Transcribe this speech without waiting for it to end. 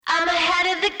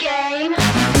the game. I'm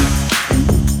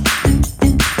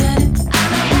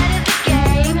ahead of the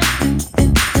game.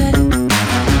 I'm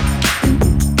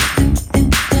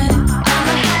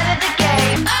ahead of the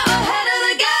game. I'm ahead of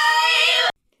the game.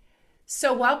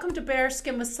 So, welcome to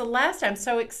Bearskin with Celeste. I'm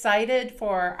so excited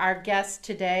for our guest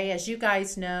today. As you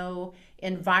guys know,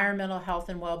 environmental health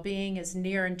and well being is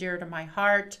near and dear to my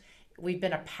heart. We've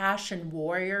been a passion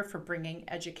warrior for bringing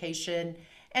education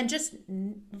and just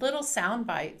little sound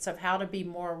bites of how to be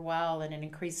more well in an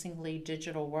increasingly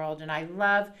digital world. And I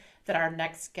love that our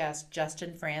next guest,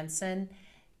 Justin Franson,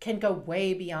 can go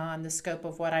way beyond the scope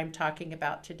of what I'm talking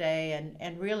about today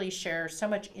and really share so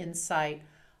much insight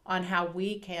on how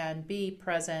we can be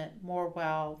present more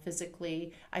well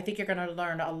physically. I think you're going to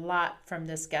learn a lot from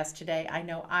this guest today. I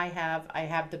know I have. I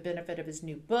have the benefit of his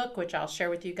new book, which I'll share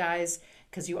with you guys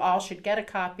because you all should get a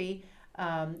copy,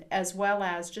 as well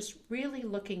as just really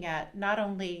looking at not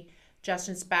only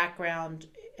Justin's background,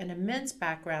 an immense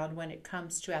background when it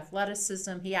comes to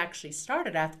athleticism. He actually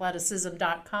started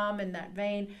athleticism.com in that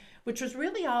vein, which was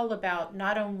really all about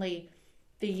not only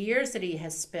the years that he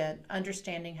has spent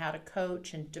understanding how to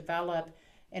coach and develop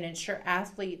and ensure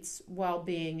athletes'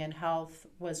 well-being and health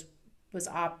was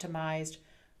optimized.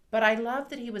 But I love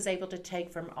that he was able to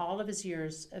take from all of his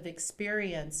years of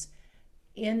experience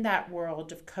in that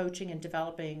world of coaching and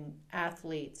developing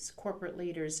athletes, corporate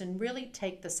leaders, and really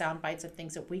take the sound bites of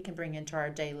things that we can bring into our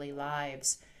daily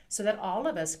lives so that all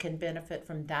of us can benefit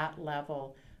from that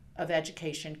level of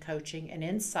education, coaching, and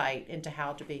insight into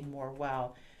how to be more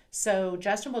well. So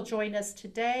Justin will join us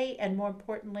today, and more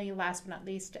importantly, last but not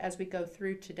least, as we go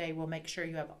through today, we'll make sure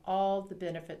you have all the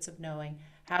benefits of knowing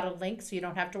how to link so you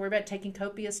don't have to worry about taking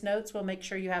copious notes. We'll make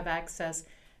sure you have access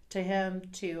to him,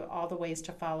 to all the ways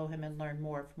to follow him and learn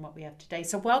more from what we have today.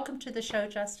 So welcome to the show,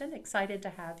 Justin. Excited to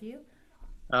have you.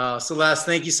 Celeste,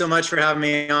 thank you so much for having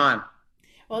me on.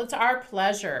 Well, it's our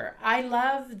pleasure. I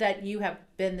love that you have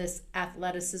been this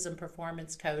athleticism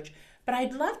performance coach, but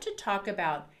I'd love to talk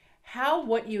about how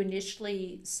what you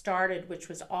initially started, which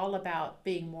was all about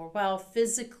being more well,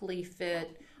 physically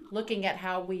fit, looking at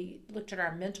how we looked at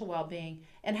our mental well-being,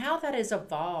 and how that has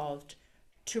evolved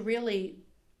to really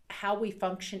how we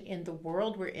function in the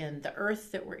world we're in, the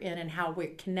earth that we're in, and how we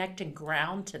connect and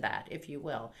ground to that, if you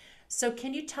will. So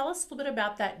can you tell us a little bit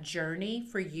about that journey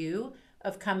for you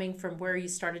of coming from where you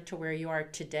started to where you are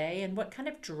today, and what kind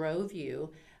of drove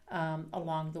you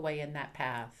along the way in that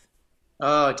path?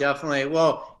 Oh, definitely.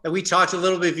 Well, we talked a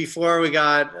little bit before we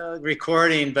got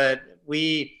recording, but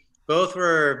we both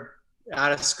were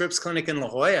at a Scripps clinic in La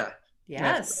Jolla,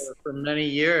 Yes. for many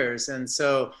years. And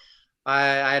so I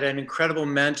had an incredible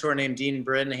mentor named Dean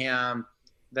Brittingham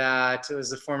that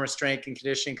was a former strength and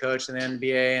conditioning coach in the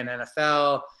NBA and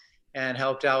NFL and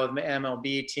helped out with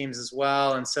MLB teams as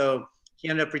well. And so he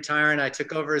ended up retiring. I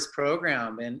took over his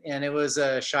program, and it was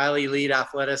a Shiley Elite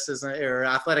Athleticism or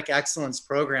Athletic Excellence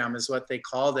program is what they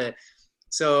called it.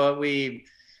 So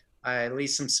I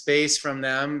leased some space from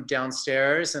them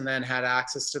downstairs and then had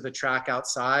access to the track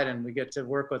outside, and we get to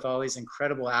work with all these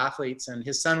incredible athletes. And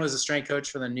his son was a strength coach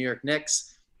for the New York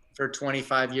Knicks for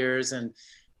 25 years. And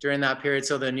during that period,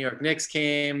 so the New York Knicks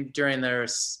came during their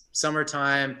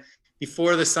summertime,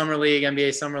 before the summer league,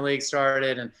 NBA summer league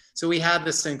started. And so we had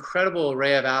this incredible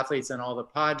array of athletes and all the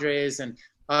Padres, and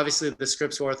obviously the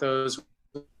Scripps orthos,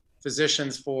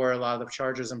 physicians for a lot of the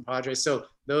Chargers and Padres. So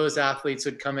those athletes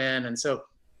would come in. And so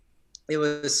it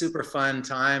was a super fun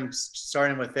time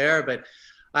starting with there. But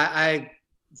I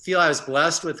feel I was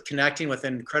blessed with connecting with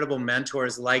incredible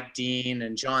mentors like Dean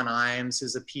and John Imes,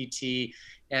 who's a PT,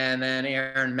 and then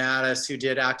Aaron Mattis, who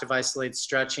did active isolated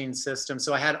stretching systems.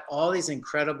 So I had all these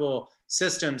incredible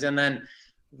systems. And then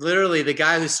literally the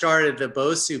guy who started the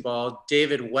Bosu ball,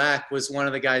 David Weck, was one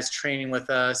of the guys training with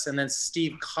us. And then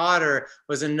Steve Cotter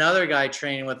was another guy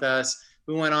training with us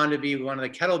who went on to be one of the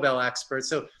kettlebell experts.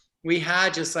 So we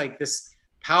had just like this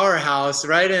powerhouse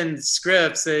right in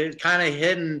Scripps, kind of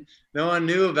hidden. No one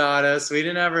knew about us. We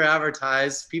didn't ever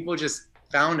advertise. People just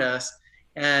found us,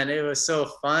 and it was so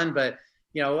fun. But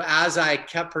as I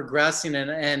kept progressing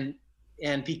and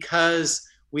because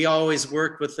we always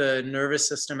worked with the nervous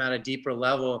system at a deeper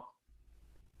level,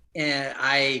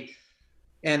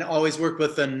 and always worked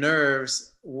with the nerves,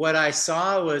 what I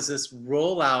saw was this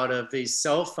rollout of these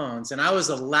cell phones. And I was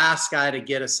the last guy to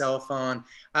get a cell phone.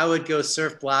 I would go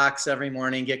surf blocks every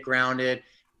morning, get grounded.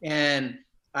 And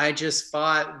I just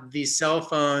fought these cell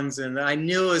phones, and I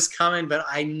knew it was coming, but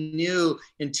I knew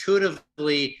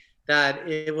intuitively that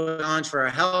it was on for our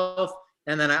health.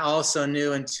 And then I also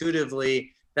knew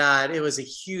intuitively that it was a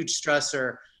huge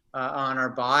stressor on our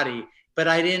body. but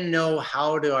I didn't know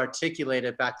how to articulate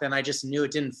it back then. I just knew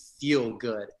it didn't feel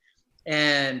good.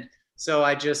 And so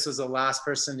I just was the last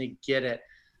person to get it.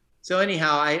 So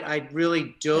anyhow, I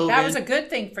really dove That in. was a good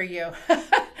thing for you.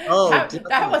 Oh, That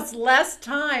definitely. was less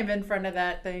time in front of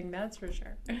that thing, that's for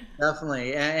sure.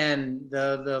 Definitely. And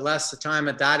the less the time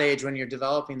at that age when you're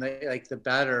developing, the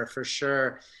better for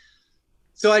sure.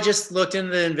 So I just looked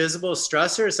into the invisible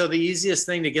stressor. So the easiest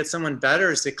thing to get someone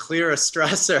better is to clear a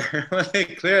stressor. When they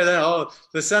clear that, oh,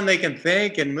 the sun, they can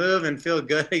think and move and feel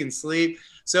good, they can sleep.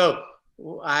 So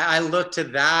I looked to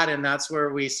that, and that's where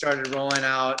we started rolling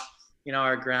out,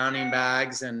 our grounding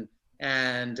bags and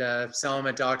sell them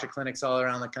at doctor clinics all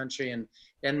around the country.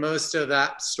 And most of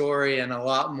that story and a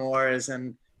lot more is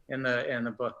in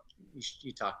the book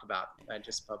you talked about, I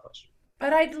just published.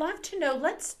 But I'd love to know,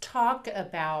 let's talk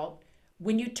about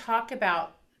when you talk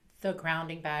about the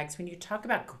grounding bags, when you talk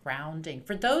about grounding,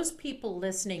 for those people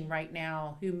listening right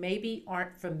now who maybe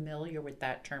aren't familiar with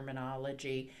that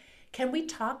terminology, can we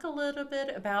talk a little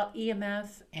bit about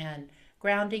EMF and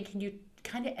grounding? Can you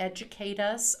kind of educate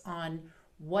us on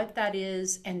what that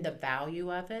is and the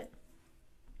value of it?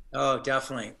 Oh,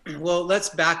 definitely. Well, let's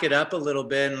back it up a little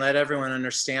bit and let everyone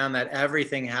understand that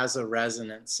everything has a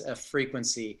resonance, a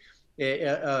frequency,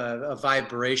 a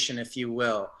vibration, if you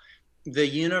will. The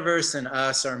universe and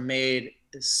us are made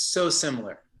so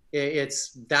similar.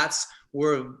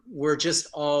 We're just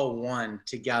all one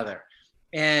together.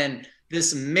 And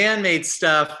this man-made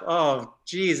stuff, oh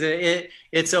geez,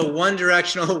 it's a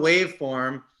one-directional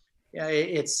waveform.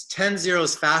 It's 10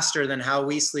 zeros faster than how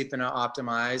we sleep and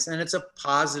optimize, and it's a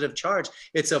positive charge.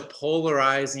 It's a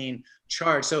polarizing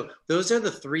charge. So those are the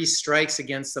three strikes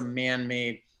against the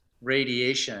man-made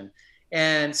radiation.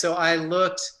 And so I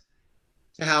looked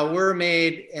to how we're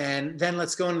made, and then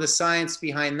let's go into the science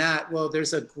behind that. Well,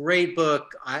 there's a great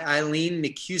book Eileen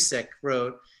McCusick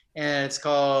wrote, and it's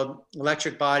called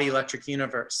Electric Body, Electric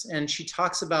Universe. And she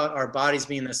talks about our bodies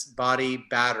being this body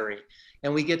battery.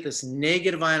 And we get this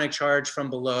negative ionic charge from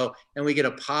below, and we get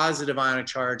a positive ionic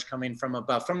charge coming from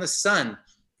above, from the sun,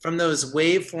 from those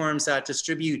waveforms that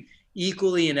distribute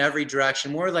equally in every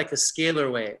direction, more like the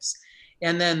scalar waves.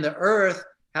 And then the earth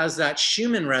has that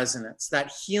Schumann resonance,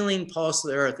 that healing pulse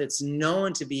of the earth. It's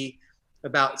known to be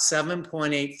about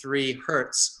 7.83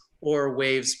 hertz or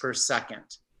waves per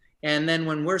second. And then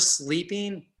when we're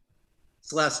sleeping,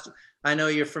 Celeste, I know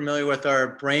you're familiar with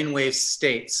our brainwave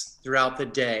states throughout the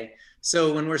day.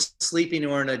 So when we're sleeping,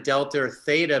 we're in a delta or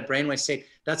theta brainwave state.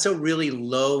 That's a really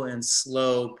low and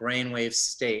slow brainwave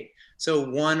state. So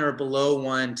 1 or below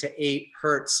 1 to 8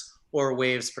 hertz or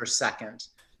waves per second.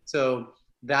 So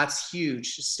that's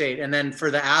huge state. And then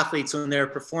for the athletes, when they're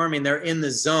performing, they're in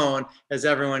the zone, as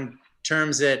everyone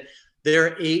terms it.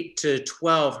 They're 8 to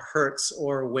 12 hertz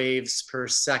or waves per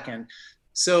second.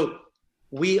 So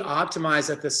we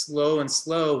optimize at the slow and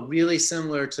slow, really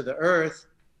similar to the earth.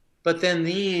 But then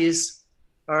these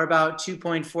are about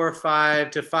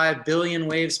 2.45 to 5 billion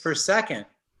waves per second.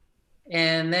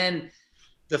 And then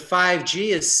the 5G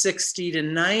is 60 to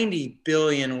 90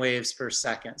 billion waves per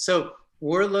second. So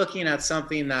we're looking at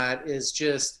something that is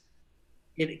just,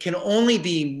 it can only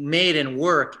be made and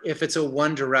work if it's a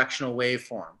one-directional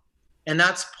waveform. And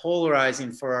that's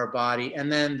polarizing for our body.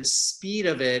 And then the speed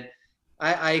of it,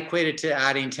 I equate it to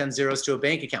adding 10 zeros to a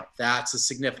bank account. That's a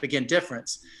significant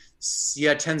difference. You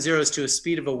add 10 zeros to a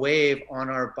speed of a wave on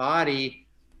our body,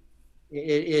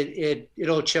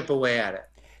 it'll chip away at it.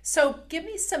 So, give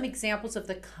me some examples of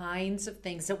the kinds of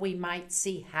things that we might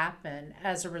see happen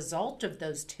as a result of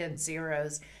those 10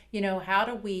 zeros. How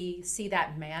do we see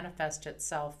that manifest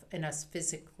itself in us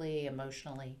physically,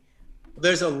 emotionally?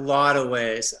 There's a lot of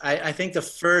ways. I think the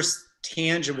first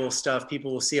tangible stuff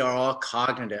people will see are all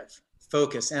cognitive: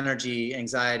 focus, energy,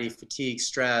 anxiety, fatigue,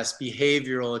 stress,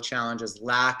 behavioral challenges,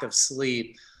 lack of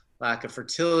sleep, lack of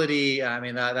fertility. I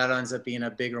mean, that ends up being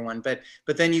a bigger one. But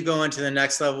then you go into the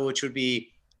next level, which would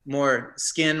be more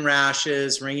skin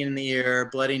rashes, ringing in the ear,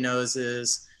 bloody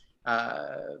noses,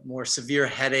 more severe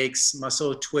headaches,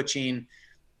 muscle twitching,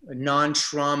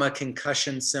 non-trauma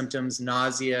concussion symptoms,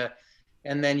 nausea.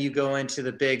 And then you go into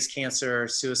the bigs: cancer,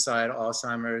 suicide,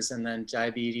 Alzheimer's, and then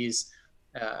diabetes,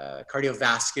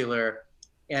 cardiovascular,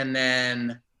 and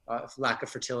then lack of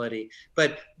fertility.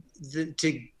 But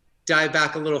to dive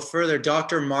back a little further,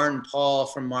 Dr. Martin Pall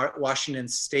from Washington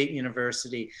State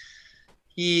University,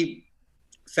 he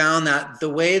found that the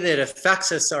way that it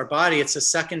affects us, our body, it's a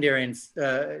secondary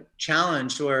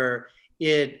challenge where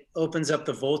it opens up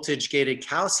the voltage gated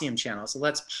calcium channel. So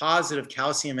lets positive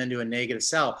calcium into a negative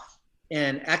cell.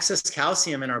 And excess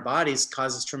calcium in our bodies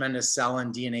causes tremendous cell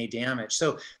and DNA damage.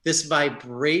 So this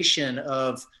vibration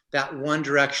of that one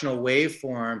directional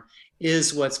waveform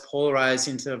is what's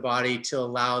polarizing to the body to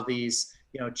allow these,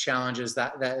 challenges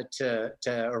that to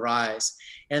arise.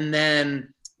 And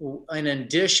then in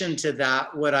addition to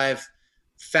that, what I've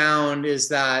found is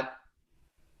that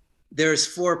there's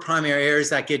 4 primary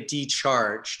areas that get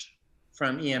decharged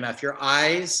from EMF. Your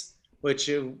eyes, which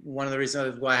is one of the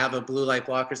reasons why I have the blue light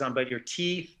blockers on, but your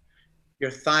teeth,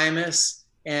 your thymus,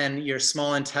 and your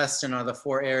small intestine are the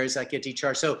 4 areas that get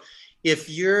decharged. So if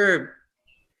your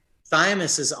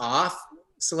thymus is off,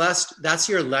 Celeste, that's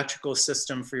your electrical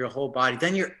system for your whole body.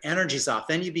 Then your energy's off.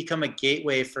 Then you become a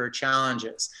gateway for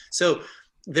challenges. So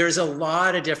there's a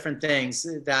lot of different things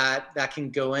that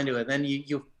can go into it. Then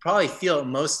you probably feel it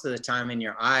most of the time in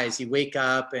your eyes. You wake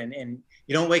up and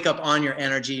you don't wake up on your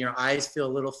energy. Your eyes feel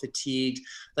a little fatigued.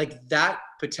 Like that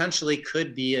potentially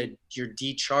could be your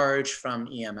decharge from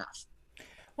EMF.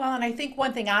 Well, and I think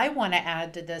one thing I want to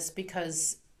add to this,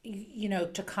 because,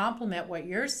 to complement what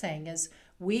you're saying, is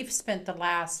we've spent the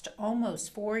last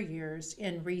almost 4 years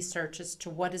in research as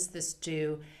to what does this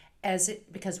do,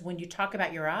 because when you talk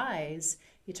about your eyes,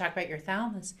 you talk about your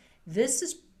thalamus, this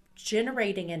is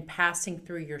generating and passing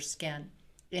through your skin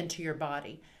into your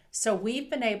body. So we've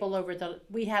been able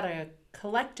we had a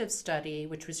collective study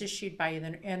which was issued by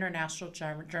the International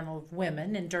Journal of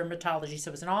Women in Dermatology. So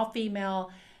it was an all-female,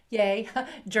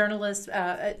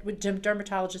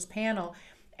 dermatologist panel.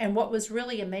 And what was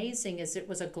really amazing is it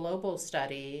was a global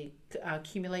study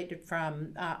accumulated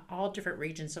from all different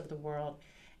regions of the world.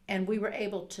 And we were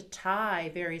able to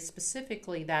tie very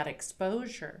specifically that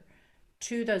exposure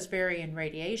to those varying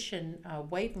radiation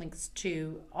wavelengths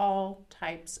to all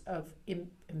types of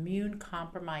immune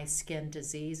compromised skin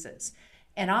diseases.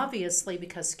 And obviously,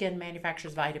 because skin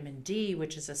manufactures vitamin D,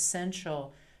 which is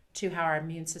essential to how our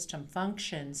immune system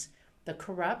functions, the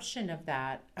corruption of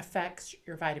that affects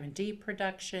your vitamin D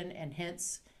production and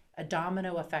hence a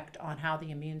domino effect on how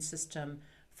the immune system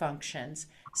functions.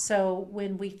 So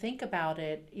when we think about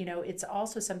it, it's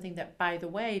also something that, by the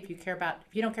way, if you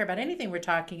don't care about anything we're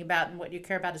talking about, and what you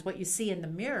care about is what you see in the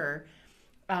mirror,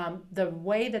 the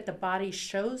way that the body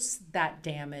shows that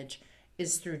damage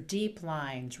is through deep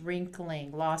lines,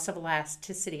 wrinkling, loss of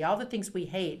elasticity, all the things we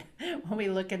hate when we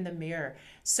look in the mirror.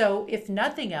 So if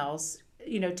nothing else,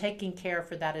 taking care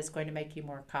for that is going to make you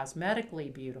more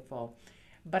cosmetically beautiful.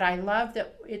 But I love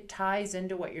that it ties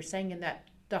into what you're saying, in that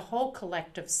the whole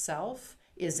collective self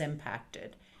is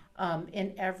impacted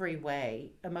in every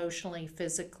way, emotionally,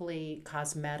 physically,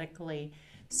 cosmetically.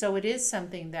 So it is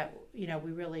something that,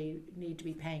 we really need to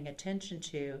be paying attention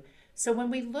to. So when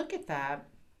we look at that,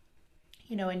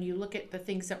 and you look at the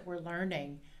things that we're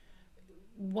learning,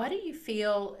 what do you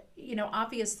feel,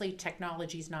 obviously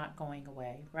technology is not going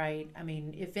away, right? I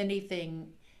mean, if anything,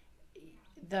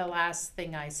 the last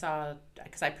thing I saw,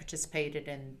 because I participated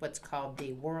in what's called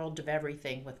the World of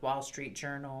Everything with Wall Street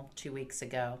Journal 2 weeks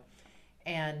ago.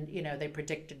 And, they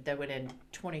predicted that within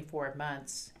 24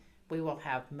 months, we will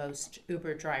have most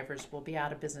Uber drivers will be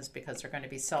out of business because they're going to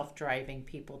be self-driving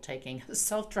people taking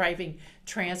self-driving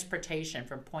transportation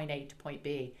from point A to point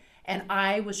B. And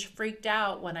I was freaked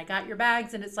out when I got your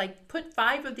bags and it's like, put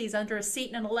 5 of these under a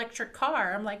seat in an electric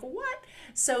car. I'm like, what?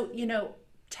 So,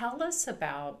 tell us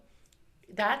about,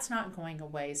 that's not going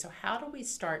away. So how do we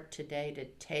start today to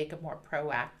take a more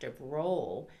proactive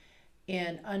role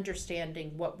in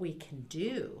understanding what we can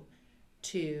do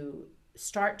to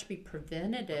start to be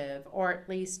preventative, or at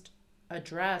least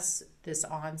address this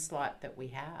onslaught that we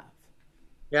have?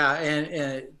 Yeah,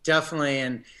 and definitely.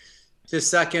 And to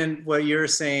second what you're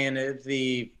saying,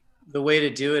 the way to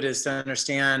do it is to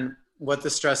understand what the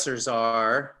stressors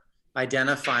are,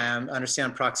 identify them,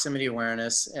 understand proximity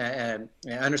awareness, and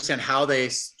understand how they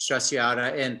stress you out.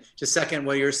 And to second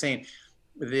what you're saying,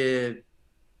 the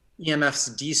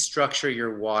EMFs destructure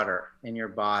your water in your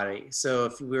body. So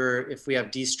if we have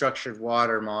destructured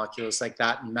water molecules, like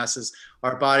that messes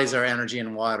our bodies, our energy,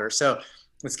 and water. So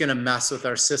it's going to mess with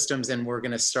our systems, and we're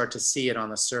going to start to see it on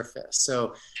the surface.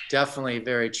 So definitely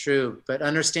very true. But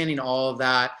understanding all of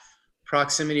that,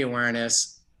 proximity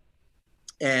awareness,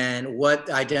 and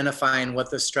identifying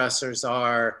what the stressors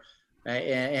are,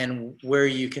 and where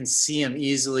you can see them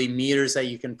easily, meters that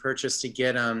you can purchase to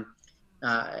get them.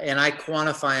 And I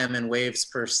quantify them in waves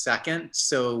per second,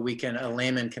 so a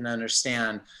layman can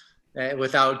understand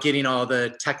without getting all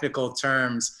the technical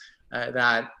terms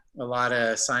that a lot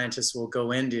of scientists will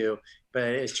go into. But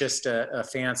it's just a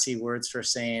fancy words for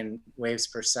saying waves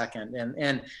per second.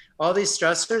 And all these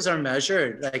stressors are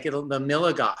measured, like the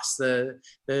milligauss,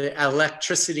 the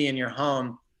electricity in your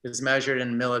home is measured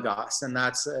in milligauss, and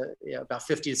that's about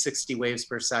 50 to 60 waves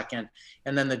per second.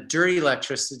 And then the dirty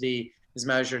electricity is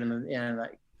measured in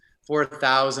like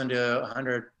 4,000 to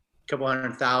 100, couple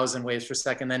 100,000 waves per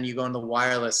second. Then you go into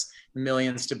wireless,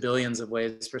 millions to billions of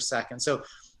waves per second. So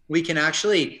we can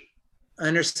actually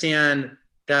understand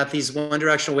that these one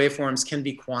directional waveforms can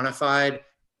be quantified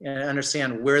and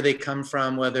understand where they come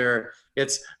from, whether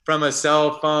it's from a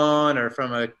cell phone or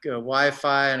from a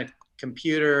Wi-Fi and a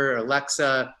computer,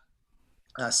 Alexa,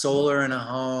 solar in a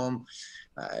home.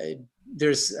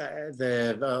 There's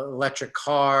the electric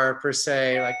car per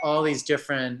se, like all these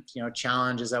different,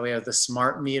 challenges that we have, the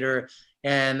smart meter,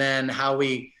 and then how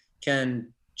we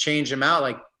can change them out,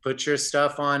 like put your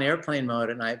stuff on airplane mode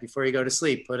at night before you go to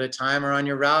sleep, put a timer on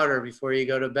your router before you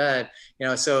go to bed,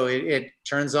 so it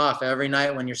turns off every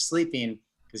night when you're sleeping,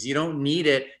 because you don't need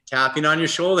it tapping on your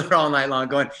shoulder all night long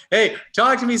going, hey,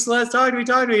 talk to me, Celeste, talk to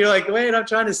me. You're like, wait, I'm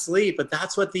trying to sleep. But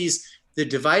that's what the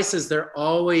devices, they're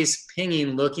always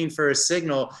pinging, looking for a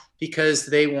signal, because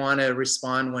they want to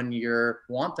respond when you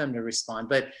want them to respond.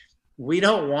 But we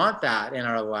don't want that in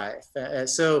our life.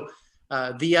 So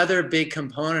the other big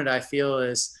component, I feel,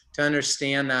 is to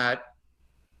understand that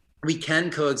we can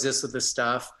coexist with this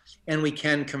stuff and we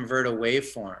can convert a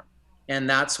waveform. And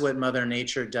that's what Mother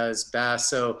Nature does best.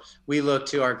 So we look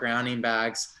to our grounding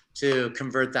bags to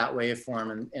convert that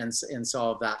waveform and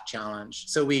solve that challenge.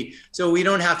 So we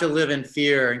don't have to live in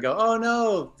fear and go, oh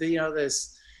no,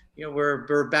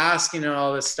 we're basking in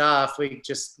all this stuff.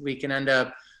 We can end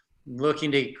up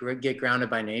looking to get grounded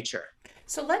by nature.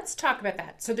 So let's talk about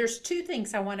that. So there's two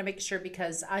things I want to make sure,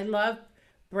 because I love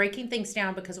breaking things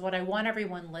down, because what I want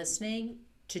everyone listening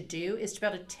to do is to be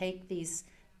able to take these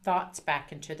thoughts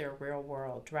back into their real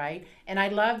world, right? And I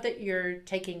love that you're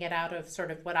taking it out of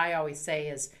sort of what I always say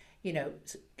is,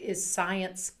 is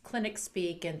science clinic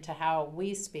speak into how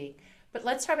we speak. But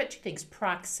let's talk about two things.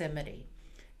 Proximity,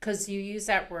 because you use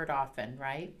that word often,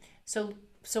 right? So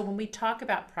when we talk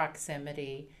about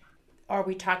proximity, are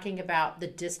we talking about the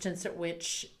distance at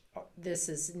which this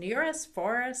is near us,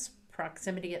 for us,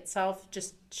 proximity itself?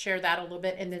 Just share that a little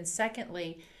bit. And then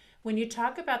secondly, when you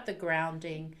talk about the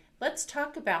grounding, let's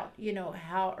talk about,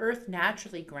 how Earth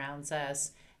naturally grounds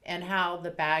us, and how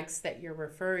the bags that you're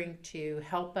referring to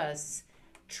help us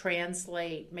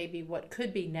translate maybe what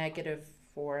could be negative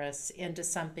for us into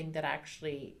something that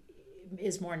actually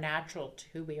is more natural to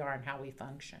who we are and how we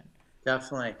function.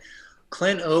 Definitely.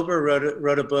 Clint Ober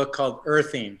wrote a book called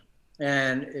Earthing,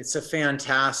 and it's a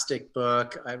fantastic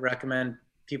book. I recommend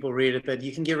people read it, but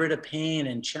you can get rid of pain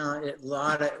and a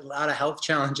lot of health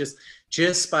challenges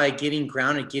just by getting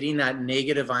grounded, getting that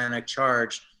negative ionic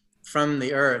charge from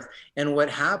the earth. And what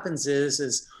happens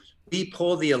is we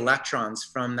pull the electrons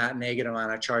from that negative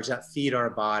ionic charge that feed our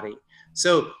body.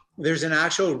 So there's an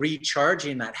actual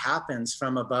recharging that happens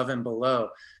from above and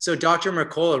below. So Dr.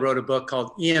 Mercola wrote a book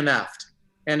called EMF'd.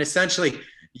 And essentially,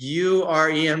 you are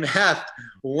EMF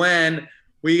when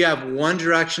we have one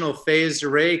directional phased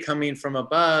array coming from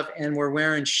above, and we're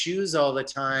wearing shoes all the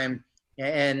time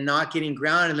and not getting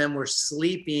grounded, and then we're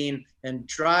sleeping and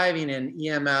driving in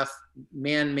EMF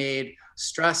man-made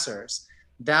stressors.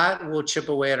 That will chip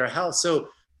away at our health. So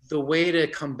the way to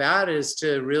combat it is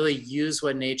to really use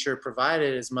what nature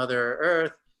provided as Mother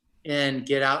Earth and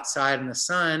get outside in the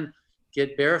sun,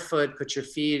 get barefoot, put your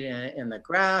feet in the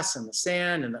grass and the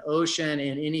sand and the ocean,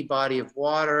 in any body of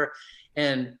water,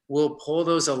 and we'll pull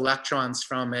those electrons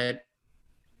from it,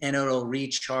 and it'll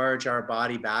recharge our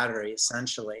body battery,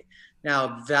 essentially.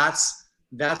 Now, that's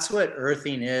what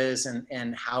earthing is,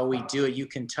 and how we do it. You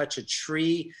can touch a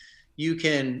tree. You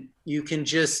can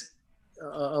just,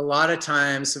 a lot of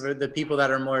times, for the people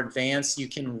that are more advanced, you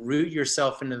can root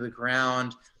yourself into the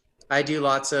ground. I do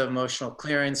lots of emotional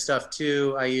clearing stuff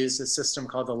too. I use a system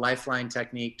called the Lifeline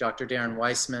Technique, Dr. Darren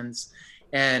Weissman's,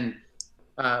 and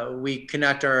we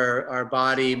connect our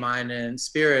body, mind, and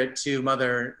spirit to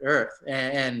Mother Earth.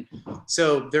 And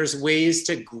so there's ways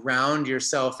to ground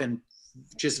yourself and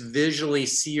just visually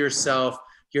see yourself,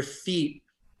 your feet,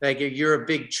 like you're a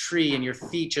big tree and your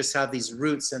feet just have these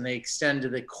roots and they extend to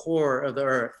the core of the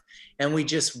earth. And we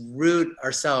just root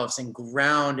ourselves and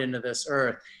ground into this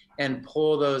earth and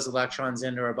pull those electrons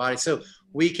into our body. So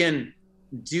we can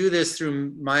do this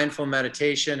through mindful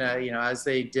meditation, as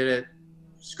they did it,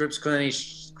 Scripps Clinic,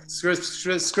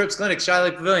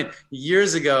 Shiloh Pavilion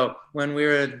years ago when we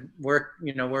were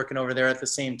working over there at the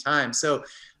same time. So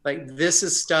like, this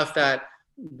is stuff that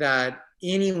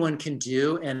anyone can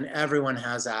do and everyone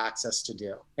has access to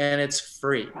do, and it's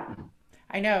free.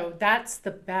 I know, that's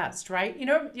the best, right?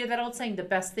 That old saying, the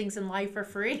best things in life are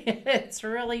free. It's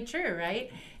really true,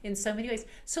 right? In so many ways.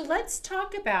 So let's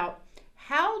talk about,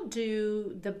 how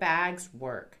do the bags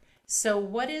work? So,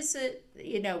 what is it,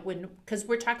 because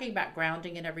we're talking about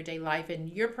grounding in everyday life,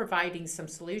 and you're providing some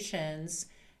solutions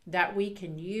that we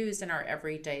can use in our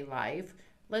everyday life.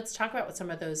 Let's talk about what some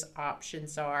of those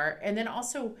options are. And then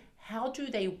also, how do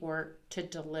they work to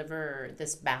deliver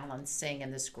this balancing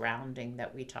and this grounding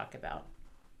that we talk about?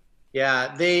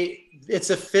 Yeah, it's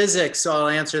a physics, so I'll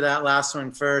answer that last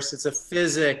one first. It's a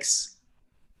physics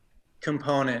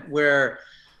component where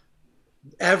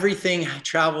everything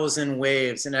travels in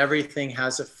waves and everything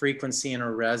has a frequency and a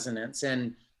resonance.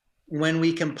 And when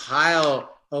we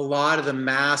compile a lot of the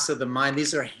mass of the mind,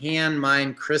 these are hand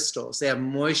mined crystals. They have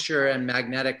moisture and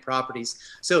magnetic properties.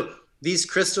 So these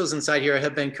crystals inside here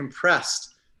have been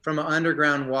compressed from an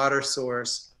underground water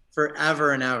source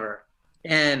forever and ever.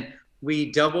 And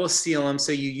we double seal them,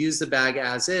 so you use the bag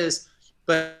as is,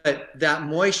 but that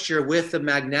moisture with the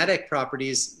magnetic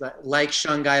properties like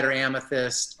shungite or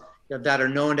amethyst that are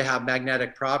known to have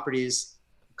magnetic properties,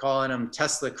 calling them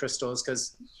Tesla crystals,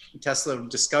 because Tesla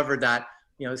discovered that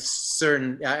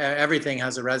certain everything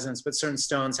has a resonance, but certain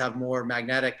stones have more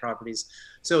magnetic properties.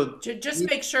 So Just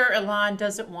make sure Elon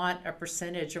doesn't want a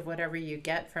percentage of whatever you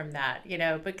get from that,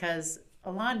 because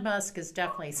Elon Musk is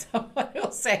definitely someone who'll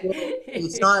say,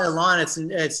 it's not Elon,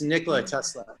 it's Nikola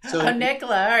Tesla. So oh,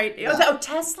 Nikola, all right. yeah, Oh,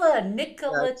 Tesla,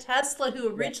 Nikola yeah, Tesla, who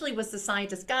yeah, originally was the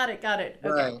scientist. Got it, got it.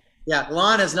 Okay. right. Yeah,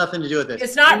 Elon has nothing to do with this.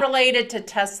 It's not related to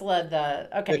Tesla,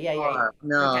 okay, The yeah, yeah, car,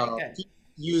 yeah. Okay, no, good. he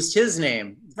used his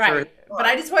name for his Right. But I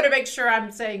car. just want to make sure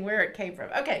I'm saying where it came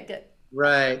from. Okay, good.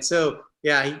 Right. So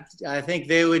yeah, I think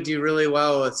they would do really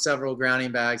well with several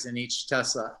grounding bags in each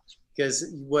Tesla,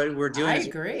 because what we're doing I is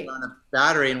we're putting agree. on a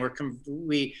battery, and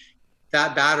we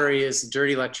that battery is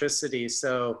dirty electricity.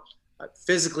 So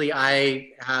physically,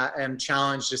 am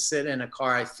challenged to sit in a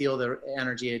car. I feel the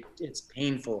energy. It's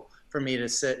painful for me to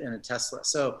sit in a Tesla.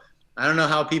 So I don't know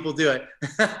how people do it,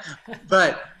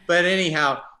 but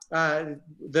anyhow,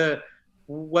 the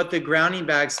what the grounding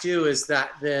bags do is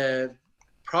that the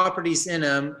properties in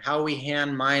them, how we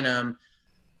hand mine them,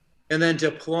 and then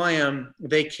deploy them,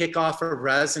 they kick off a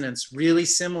resonance really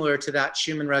similar to that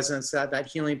Schumann resonance, that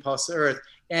healing pulse of Earth.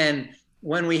 And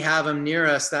when we have them near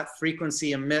us, that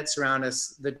frequency emits around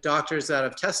us. The doctors that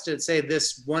have tested say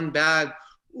this one bag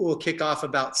will kick off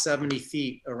about 70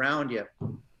 feet around you.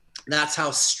 That's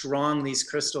how strong these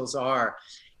crystals are.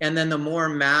 And then the more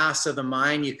mass of the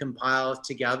mind you compile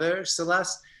together,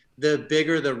 Celeste, the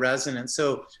bigger the resonance.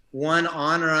 So one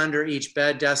on or under each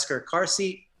bed, desk, or car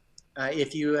seat.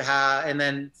 If you have, and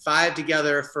then 5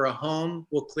 together for a home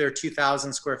will clear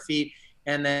 2,000 square feet.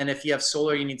 And then if you have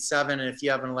solar, you need 7. And if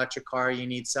you have an electric car, you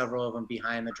need several of them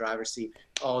behind the driver's seat,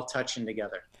 all touching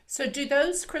together. So do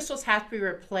those crystals have to be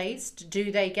replaced?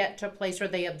 Do they get to a place where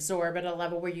they absorb at a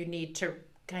level where you need to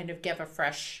kind of give a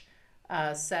fresh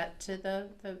set to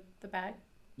the bag?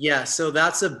 Yeah, so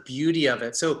that's the beauty of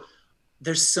it. So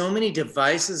there's so many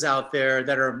devices out there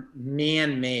that are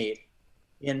man-made,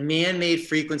 and man-made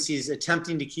frequencies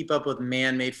attempting to keep up with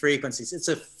man-made frequencies. It's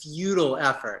a futile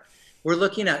effort. We're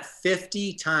looking at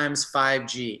 50 times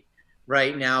 5G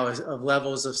right now of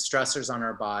levels of stressors on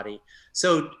our body.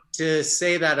 So to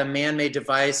say that a man-made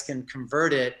device can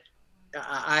convert it,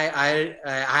 I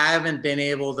haven't been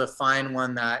able to find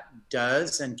one that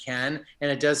does and can,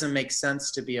 and it doesn't make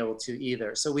sense to be able to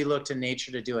either. So we look to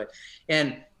nature to do it.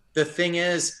 And the thing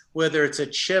is, whether it's a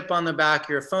chip on the back of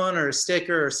your phone or a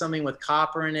sticker or something with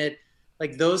copper in it,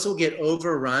 like those will get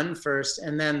overrun first,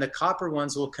 and then the copper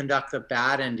ones will conduct the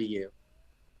bad into you.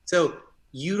 So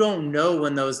you don't know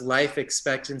when those life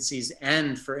expectancies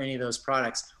end for any of those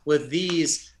products. With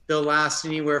these, they'll last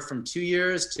anywhere from 2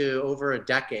 years to over a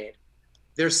decade.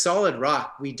 They're solid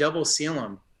rock. We double seal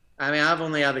them. I mean, I've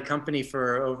only had the company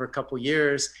for over a couple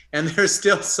years, and they're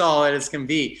still solid as can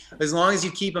be. As long as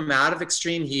you keep them out of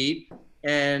extreme heat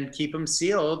and keep them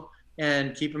sealed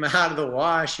and keep them out of the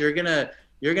wash, you're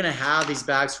gonna have these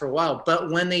bags for a while.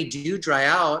 But when they do dry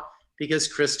out, because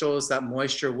crystals, that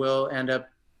moisture will end up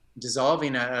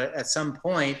dissolving at some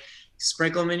point,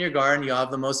 sprinkle them in your garden. You'll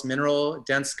have the most mineral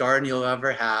dense garden you'll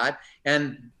ever had,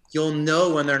 and you'll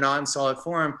know when they're not in solid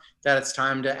form that it's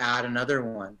time to add another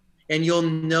one. And you'll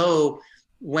know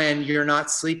when you're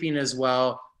not sleeping as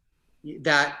well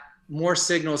that more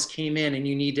signals came in and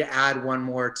you need to add one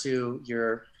more to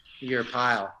your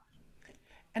pile.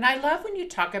 And I love when you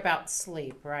talk about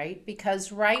sleep, right?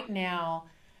 Because right now,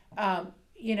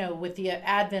 with the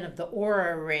advent of the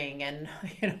Aura Ring and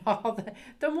all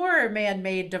the more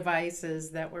man-made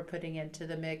devices that we're putting into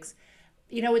the mix,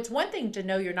 it's one thing to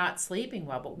know you're not sleeping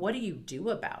well, but what do you do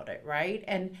about it, right?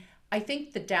 And I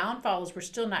think the downfall is we're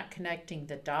still not connecting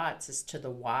the dots as to the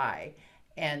why.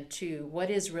 and to what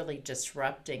is really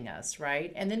disrupting us,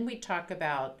 right? And then we talk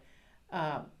about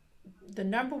uh, the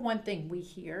number one thing we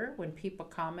hear when people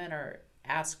comment or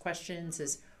ask questions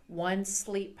is one,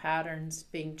 sleep patterns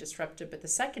being disrupted, but the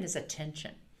second is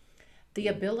attention, the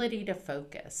ability to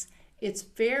focus. It's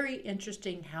very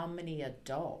interesting how many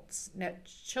adults, now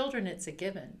children it's a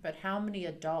given, but how many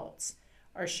adults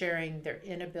are sharing their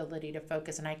inability to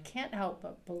focus. And I can't help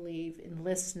but believe in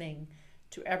listening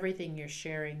to everything you're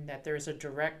sharing that there's a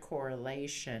direct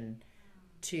correlation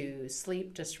to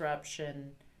sleep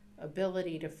disruption,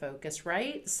 ability to focus,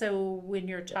 right? So when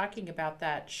you're talking about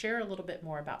that, share a little bit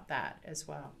more about that as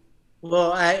well.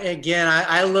 Well,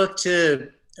 I look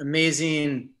to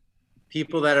amazing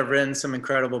people that have written some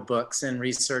incredible books and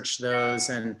research those.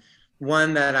 And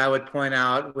one that I would point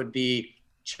out would be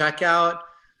check out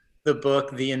the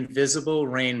book The Invisible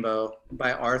Rainbow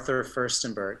by Arthur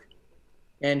Firstenberg.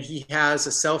 And he has a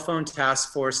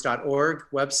cellphonetaskforce.org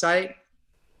website.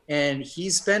 And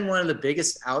he's been one of the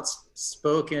biggest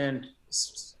outspoken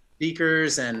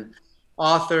speakers and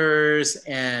authors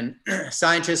and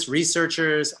scientists,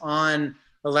 researchers on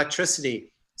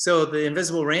electricity. So The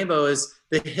Invisible Rainbow is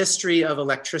the history of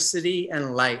electricity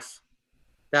and life.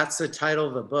 That's the title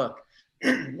of the book.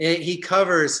 He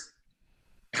covers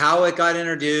how it got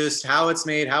introduced, how it's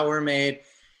made, how we're made.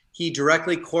 He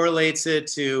directly correlates it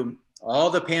to all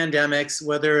the pandemics,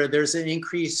 whether there's an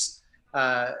increased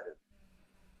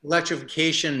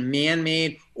electrification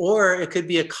man-made, or it could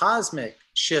be a cosmic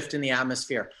shift in the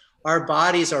atmosphere. Our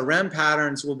bodies, our REM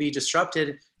patterns will be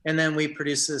disrupted, and then we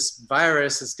produce this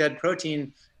virus, this dead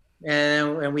protein,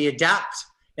 and we adapt.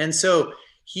 And so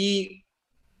he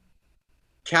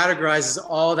categorizes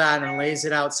all that and lays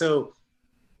it out. So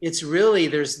it's really,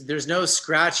 there's no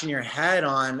scratch in your head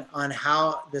on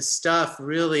how this stuff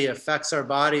really affects our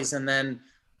bodies. And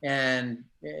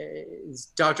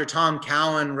Dr. Tom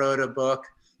Cowan wrote a book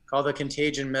called The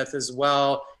Contagion Myth as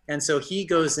well. And so he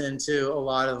goes into a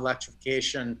lot of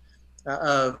electrification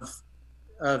of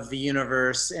the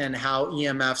universe and how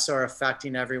EMFs are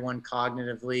affecting everyone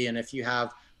cognitively. And if you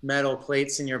have metal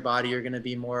plates in your body, you're going to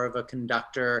be more of a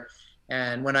conductor.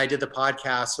 And when I did the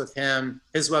podcast with him,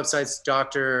 his website's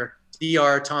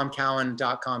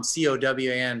drtomcowan.com,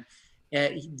 COWAN.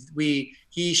 And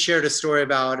he shared a story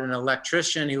about an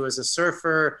electrician who was a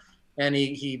surfer, and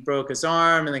he broke his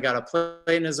arm and they got a plate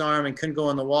in his arm and couldn't go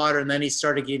in the water. And then he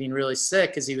started getting really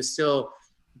sick because he was still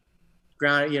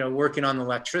working on the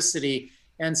electricity.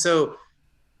 And so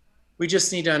we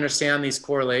just need to understand these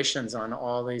correlations on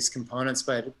all these components,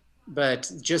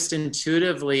 but just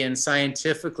intuitively and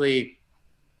scientifically,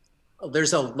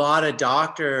 there's a lot of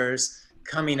doctors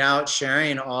coming out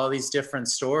sharing all these different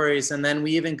stories. And then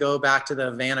we even go back to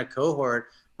the Havana cohort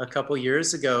a couple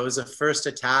years ago. It was the first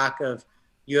attack of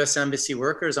U.S. Embassy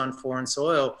workers on foreign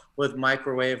soil with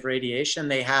microwave radiation.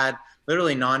 They had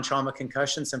literally non-trauma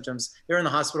concussion symptoms. They were in the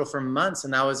hospital for months,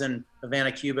 and that was in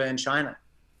Havana, Cuba, and China.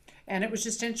 And it was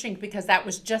just interesting because that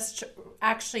was just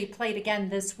actually played again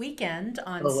this weekend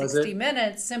on Oh, was 60 it?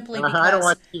 Minutes, simply I don't because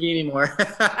watch TV anymore.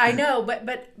 I know,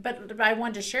 but I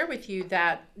wanted to share with you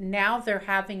that now they're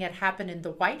having it happen in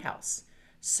the White House.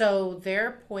 So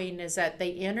their point is that they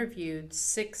interviewed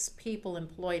 6 people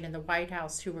employed in the White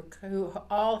House who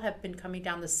all have been coming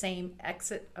down the same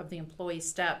exit of the employee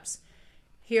steps,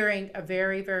 hearing a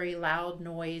very, very loud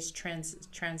noise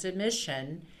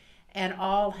transmission, and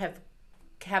all have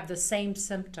the same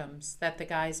symptoms that the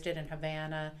guys did in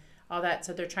Havana, all that.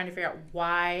 So they're trying to figure out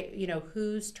why,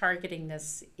 who's targeting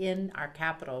this in our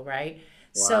capital, right?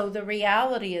 Wow. So the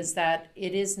reality is that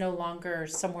it is no longer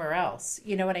somewhere else.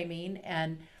 You know what I mean?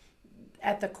 And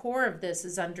at the core of this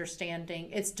is understanding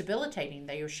it's debilitating.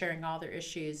 They are sharing all their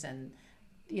issues and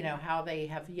how they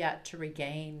have yet to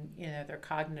regain their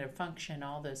cognitive function,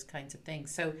 all those kinds of things.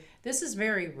 So this is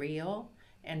very real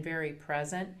and very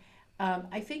present.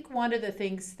 I think one of the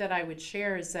things that I would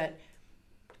share is that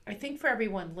I think for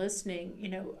everyone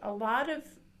listening, a lot of,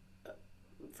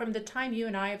 from the time you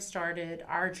and I have started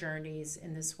our journeys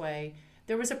in this way,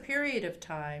 there was a period of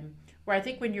time where I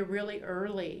think when you're really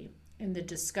early in the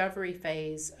discovery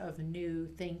phase of new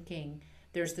thinking,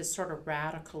 there's this sort of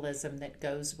radicalism that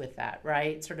goes with that,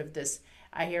 right? Sort of this,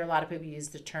 I hear a lot of people use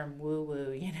the term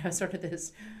woo-woo, sort of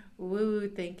this woo-woo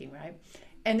thinking, right?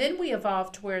 And then we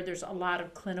evolved to where there's a lot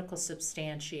of clinical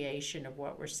substantiation of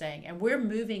what we're saying. And we're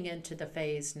moving into the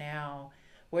phase now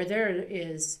where there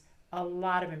is a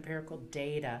lot of empirical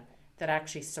data that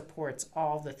actually supports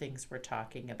all the things we're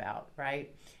talking about,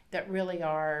 right? That really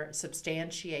are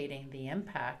substantiating the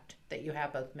impact that you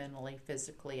have both mentally,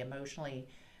 physically, emotionally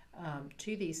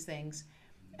to these things.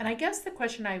 And I guess the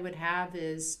question I would have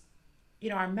is,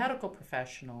 our medical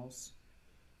professionals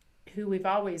who we've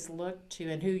always looked to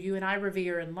and who you and I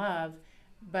revere and love,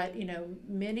 but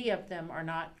many of them are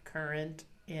not current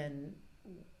in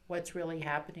what's really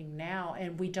happening now,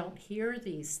 and we don't hear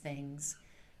these things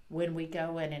when we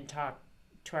go in and talk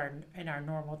to our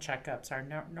normal checkups, our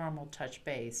normal touch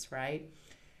base, right?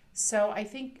 So I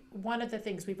think one of the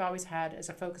things we've always had as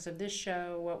a focus of this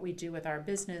show, what we do with our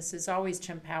business, is always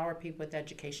to empower people with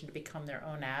education to become their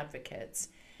own advocates,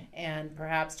 and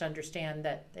perhaps to understand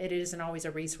that it isn't always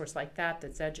a resource like that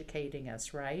that's educating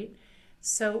us, right?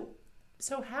 So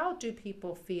how do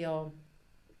people feel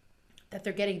that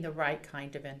they're getting the right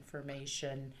kind of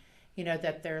information,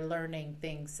 that they're learning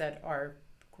things that are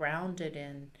grounded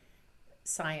in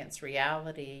science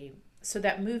reality, so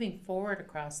that moving forward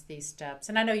across these steps,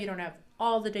 and I know you don't have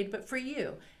all the data, but for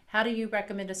you, how do you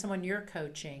recommend to someone you're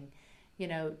coaching,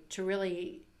 to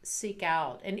really seek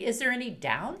out? And is there any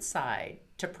downside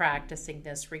to practicing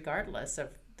this regardless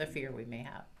of the fear we may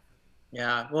have?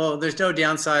 Yeah, well, there's no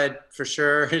downside for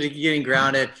sure to getting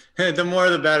grounded. The more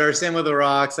the better. Same with the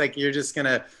rocks. Like, you're just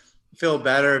gonna feel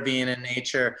better being in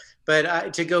nature.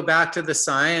 But to go back to the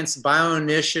science,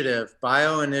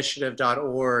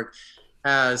 bioinitiative.org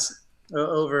has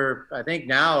I think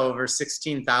now over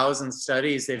 16,000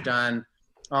 studies they've done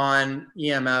on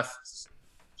EMF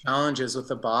challenges with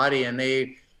the body, and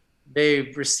they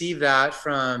received that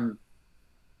from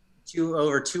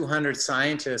over 200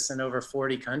 scientists in over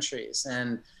 40 countries.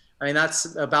 And I mean,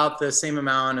 that's about the same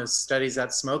amount of studies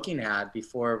that smoking had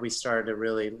before we started to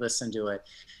really listen to it.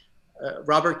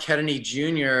 Robert Kennedy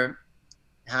Jr.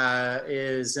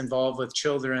 Is involved with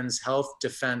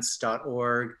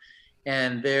children'shealthdefense.org,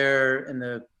 and they're in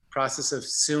the process of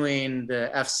suing the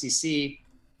FCC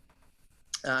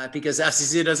because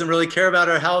FCC doesn't really care about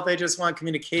our health. They just want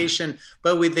communication.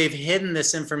 But they've hidden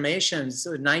this information.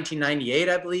 So in 1998,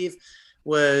 I believe,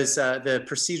 was the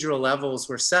procedural levels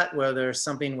were set whether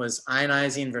something was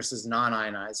ionizing versus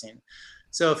non-ionizing.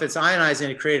 So if it's ionizing,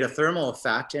 it created a thermal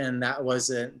effect, and that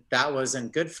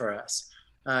wasn't good for us.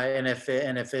 And if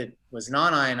it was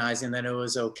non-ionizing, then it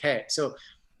was okay. So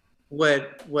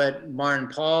what Martin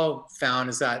Pall found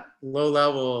is that low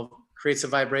level creates a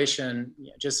vibration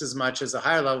just as much as a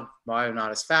higher level, probably not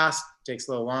as fast, takes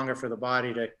a little longer for the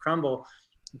body to crumble,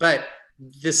 but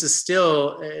this is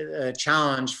still a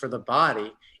challenge for the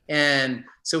body. And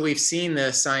so we've seen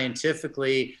this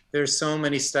scientifically. There's so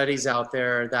many studies out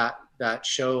there that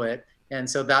show it. And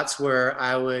so that's where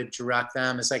I would direct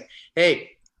them. It's like,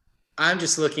 hey, I'm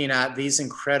just looking at these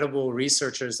incredible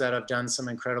researchers that have done some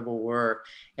incredible work.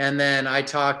 And then I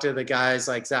talk to the guys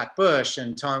like Zach Bush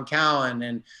and Tom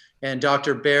Cowan and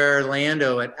Dr. Bear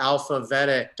Lando at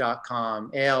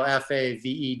alphavedic.com,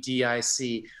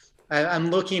 ALFAVEDIC. I'm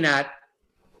looking at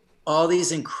all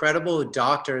these incredible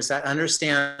doctors that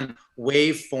understand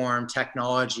waveform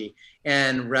technology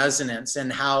and resonance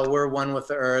and how we're one with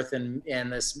the earth, and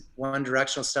this one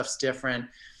directional stuff's different.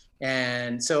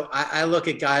 And so I look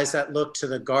at guys that look to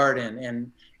the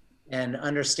garden and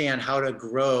understand how to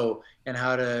grow and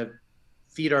how to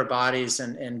feed our bodies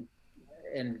and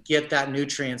get that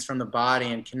nutrients from the body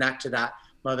and connect to that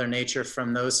mother nature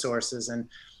from those sources. And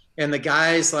the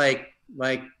guys like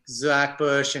Zach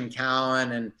Bush and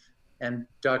Cowan and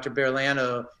Dr.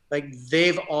 Berlando, like,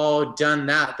 they've all done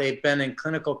that. They've been in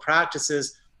clinical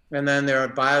practices, and then they're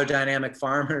biodynamic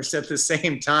farmers at the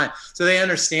same time. So they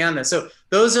understand this. So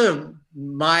those are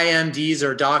my MDs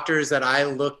or doctors that I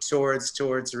look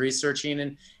towards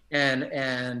researching.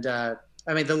 And I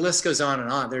mean, the list goes on and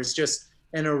on. There's just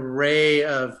an array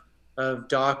of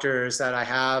doctors that I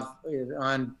have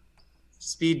on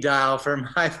speed dial for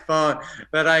my phone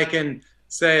that I can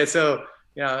say. So,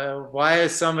 why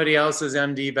is somebody else's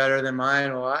MD better than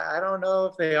mine? Well, I don't know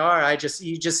if they are.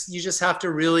 You just have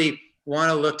to really want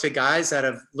to look to guys that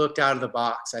have looked out of the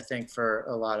box, I think, for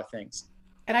a lot of things.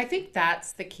 And I think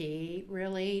that's the key,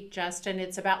 really, Justin.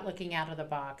 It's about looking out of the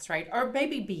box, right? Or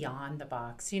maybe beyond the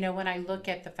box. When I look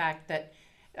at the fact that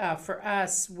for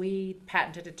us, we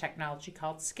patented a technology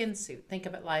called Skin Suit. Think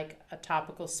of it like a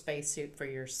topical spacesuit for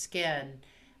your skin,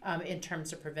 in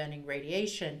terms of preventing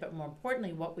radiation. But more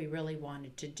importantly, what we really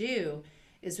wanted to do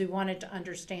is we wanted to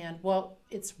understand, well,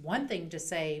 it's one thing to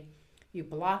say you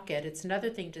block it. It's another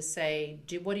thing to say,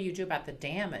 what do you do about the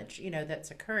damage,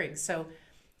 that's occurring? So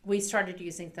we started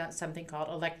using something called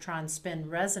electron spin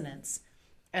resonance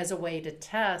as a way to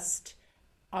test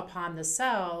upon the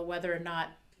cell whether or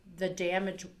not the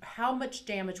damage, how much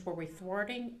damage were we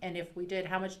thwarting? And if we did,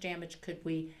 how much damage could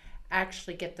we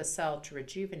actually get the cell to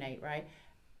rejuvenate, right?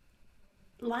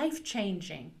 Life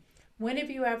changing. when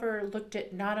have you ever looked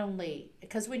at not only,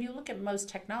 because when you look at most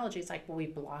technology, it's like, well, we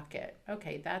block it.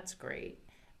 Okay, that's great.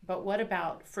 But what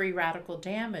about free radical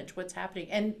damage? What's happening?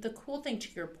 And the cool thing, to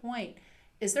your point,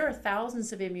 is there are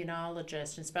thousands of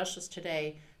immunologists and specialists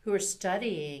today who are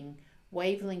studying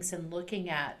wavelengths and looking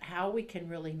at how we can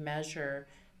really measure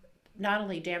not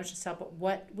only damage to cell, but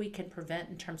what we can prevent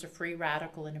in terms of free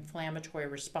radical and inflammatory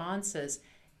responses.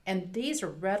 And these are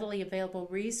readily available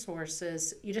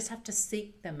resources. You just have to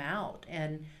seek them out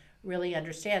and really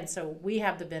understand. So we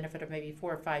have the benefit of maybe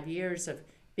 4 or 5 years of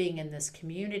being in this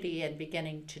community and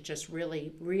beginning to just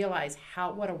really realize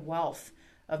what a wealth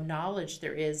of knowledge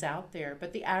there is out there.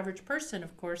 But the average person,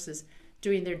 of course, is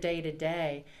doing their day to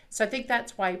day. So I think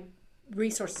that's why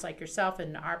resources like yourself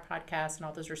and our podcast and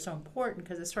all those are so important,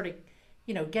 because it's sort of,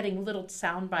 getting little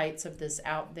sound bites of this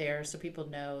out there so people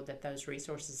know that those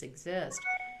resources exist.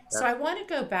 So I want to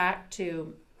go back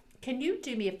to, can you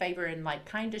do me a favor and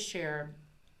kind of share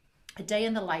a day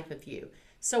in the life of you?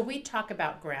 So we talk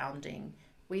about grounding.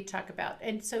 We talk about,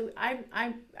 and so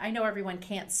I know everyone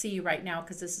can't see you right now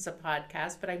because this is a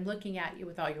podcast, but I'm looking at you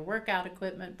with all your workout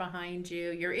equipment behind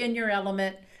you. You're in your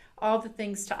element, all the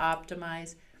things to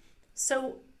optimize.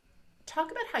 So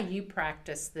talk about how you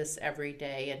practice this every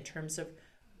day in terms of,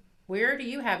 where do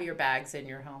you have your bags in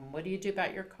your home? What do you do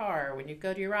about your car? When you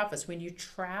go to your office, when you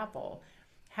travel,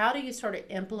 how do you sort of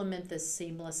implement this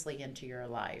seamlessly into your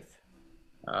life?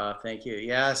 Thank you.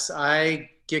 Yes, I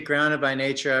get grounded by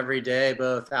nature every day,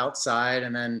 both outside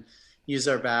and then use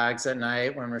our bags at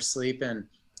night when we're sleeping.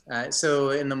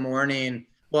 So in the morning,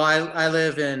 well, I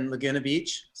live in Laguna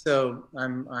Beach, so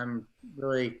I'm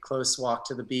really close walk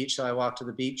to the beach. So I walk to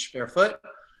the beach barefoot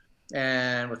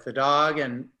and with the dog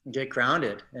and get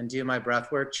grounded and do my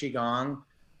breath work, Qigong,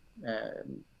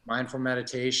 mindful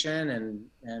meditation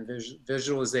and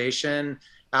visualization,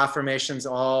 affirmations,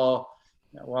 all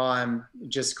while I'm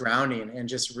just grounding and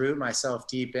just root myself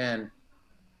deep in.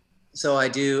 So I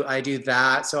do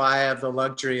that. So I have the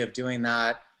luxury of doing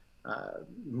that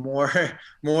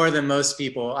more than most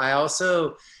people. I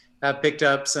also have picked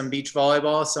up some beach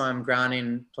volleyball, so I'm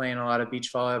grounding, playing a lot of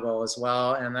beach volleyball as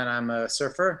well. And then I'm a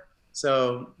surfer,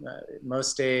 so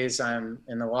most days I'm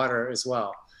in the water as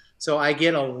well. So I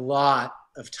get a lot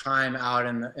of time out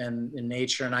in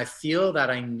nature, and I feel that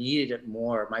I need it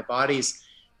more. My body's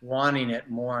wanting it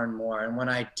more and more. And when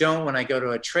I go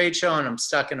to a trade show and I'm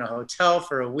stuck in a hotel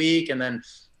for a week and then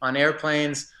on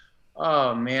airplanes,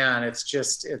 oh man,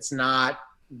 it's not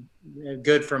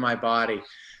good for my body.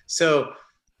 So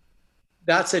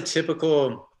that's a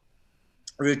typical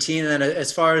routine. And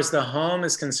as far as the home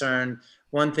is concerned,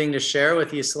 one thing to share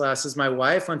with you, Celeste, is my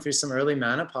wife went through some early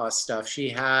menopause stuff.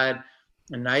 She had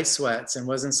night sweats and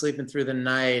wasn't sleeping through the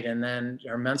night. And then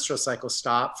her menstrual cycle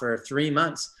stopped for 3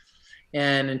 months.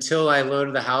 And until I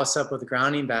loaded the house up with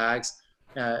grounding bags,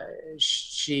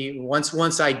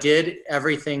 once I did,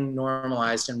 everything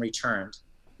normalized and returned,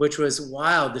 which was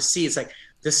wild to see. It's like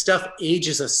this stuff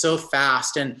ages us so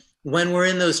fast. And when we're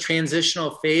in those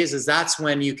transitional phases, that's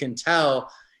when you can tell.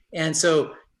 And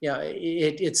so,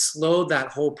 it slowed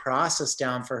that whole process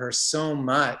down for her so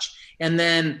much. And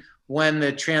then when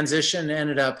the transition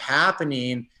ended up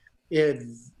happening,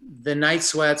 the night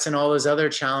sweats and all those other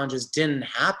challenges didn't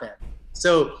happen.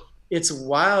 So it's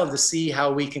wild to see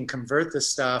how we can convert this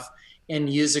stuff and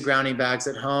use the grounding bags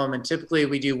at home. And typically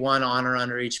we do one on or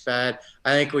under each bed.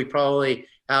 I think we probably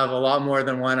have a lot more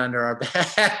than one under our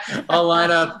bed. I'll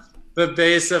line up the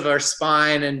base of our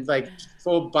spine and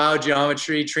full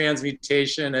biogeometry,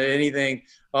 transmutation, anything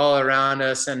all around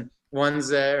us. And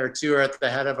ones or two are at the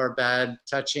head of our bed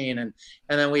touching. And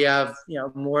then we have,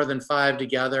 more than 5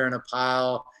 together in a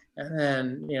pile. And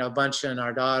then, a bunch in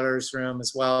our daughter's room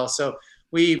as well. So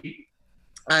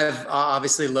I've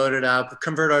obviously loaded up,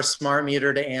 convert our smart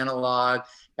meter to analog.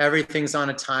 Everything's on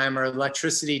a timer.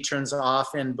 Electricity turns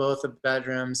off in both the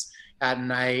bedrooms at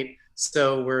night.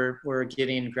 So we're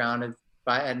getting grounded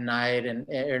at night and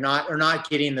are not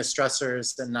getting the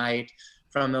stressors at night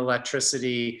from the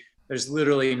electricity. There's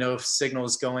literally no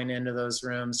signals going into those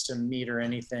rooms to meter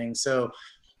anything. So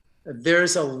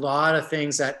there's a lot of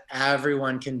things that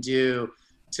everyone can do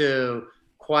to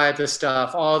quiet the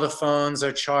stuff. All the phones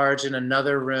are charged in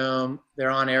another room.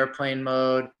 They're on airplane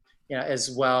mode,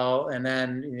 as well. And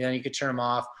then you could turn them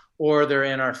off, or they're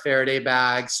in our Faraday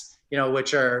bags,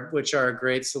 which are a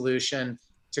great solution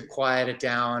to quiet it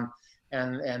down.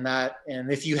 And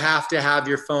if you have to have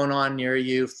your phone on near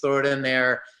you, throw it in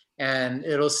there and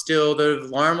the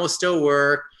alarm will still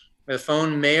work. The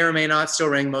phone may or may not still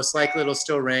ring. Most likely it'll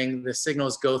still ring. The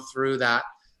signals go through that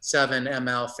 7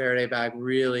 ml Faraday bag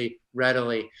really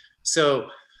readily. So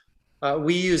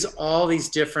we use all these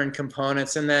different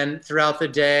components. And then throughout the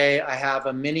day, I have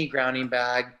a mini grounding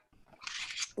bag,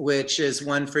 which is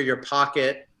one for your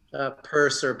pocket,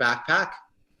 purse, or backpack.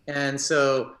 And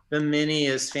so the mini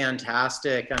is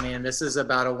fantastic. I mean, this is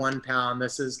about a 1 pound.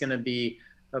 This is going to be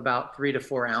about 3 to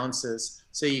 4 ounces.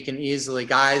 So you can easily,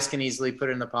 guys can easily put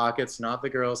it in the pockets, not the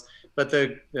girls, but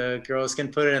the girls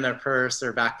can put it in their purse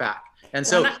or backpack. And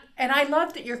Well, so, and I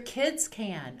love that your kids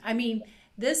can. I mean,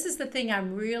 this is the thing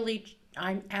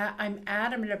I'm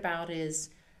adamant about is,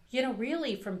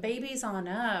 really from babies on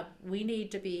up, we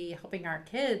need to be helping our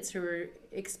kids who are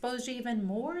exposed to even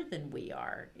more than we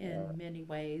are in many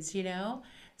ways.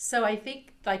 So I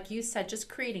think, like you said, just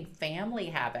creating family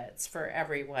habits for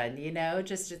everyone,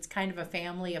 just it's kind of a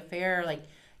family affair. Like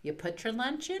you put your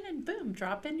lunch in and boom,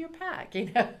 drop in your pack, well,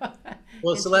 into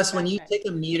your Celeste, backpack. when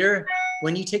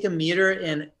you take a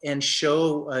meter and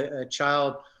show a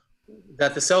child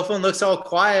that the cell phone looks all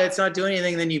quiet, it's not doing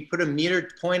anything, then you put a meter,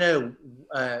 point a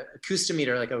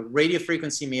acoustimeter, like a radio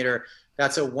frequency meter,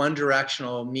 that's a one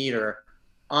directional meter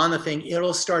on the thing,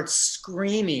 it'll start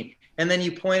screaming. And then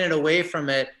you point it away from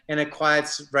it and it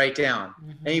quiets right down.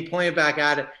 And you point it back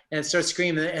at it and it starts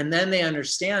screaming. And then they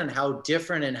understand how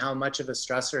different and how much of a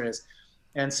stressor it is.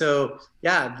 And so,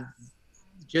 yeah,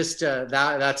 just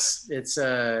it's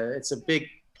a big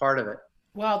part of it.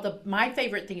 Well, my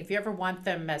favorite thing, if you ever want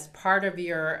them as part of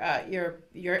your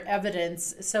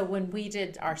evidence, so when we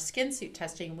did our skin suit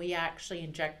testing, we actually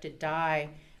injected dye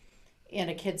in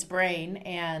a kid's brain,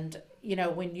 and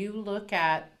when you look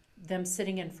at them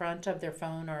sitting in front of their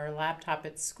phone or laptop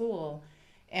at school,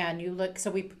 and you look,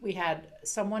 so we had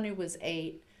someone who was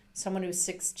 8, someone who was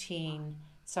 16,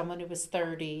 someone who was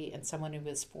 30, and someone who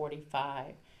was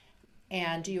 45,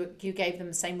 and you gave them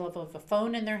the same level of a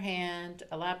phone in their hand,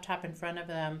 a laptop in front of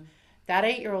them. That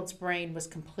 8-year-old's brain was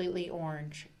completely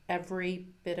orange, every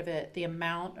bit of it. The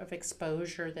amount of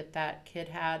exposure that kid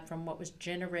had from what was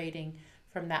generating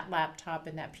from that laptop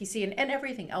and that PC and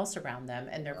everything else around them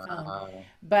and their phone.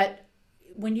 But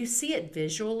when you see it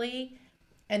visually,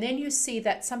 and then you see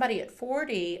that somebody at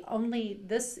 40 only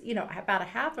this, about a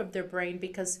half of their brain,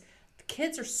 because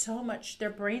kids are their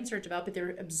brains are developing,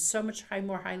 they're so much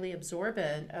more highly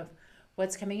absorbent of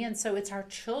what's coming in. So it's our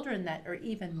children that are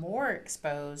even more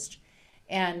exposed,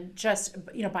 and just,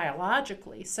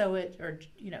 biologically,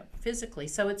 physically.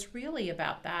 So it's really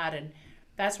about that. And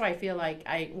that's why I feel like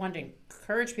I want to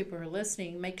encourage people who are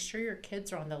listening, make sure your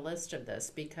kids are on the list of this,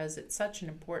 because it's such an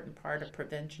important part of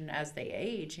prevention as they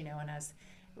age, and as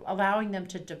allowing them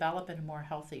to develop in a more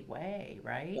healthy way,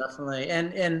 right? Definitely.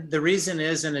 And the reason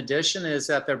is, in addition, is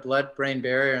that their blood-brain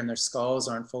barrier and their skulls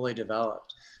aren't fully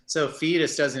developed. So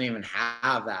fetus doesn't even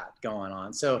have that going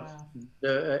on. So Wow.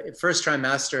 the first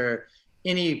trimester,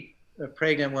 any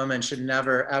pregnant woman should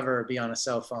never, ever be on a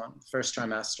cell phone first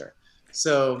trimester.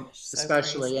 So So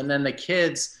especially, crazy. and then the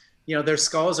kids, their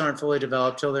skulls aren't fully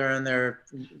developed till they're in their,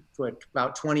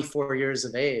 about 24 years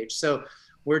of age. So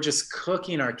we're just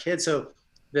cooking our kids. So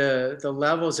the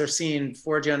levels are seeing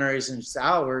 4 generations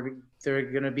out where there are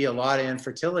going to be a lot of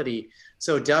infertility.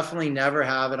 So definitely never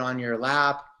have it on your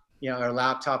lap, or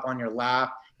laptop on your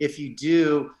lap. If you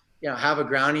do, have a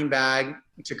grounding bag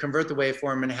to convert the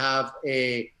waveform, and have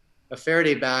a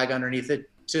Faraday bag underneath it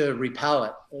to repel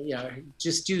it.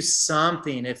 Just do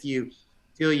something if you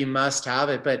feel you must have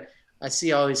it. But I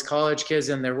see all these college kids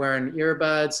and they're wearing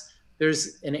earbuds.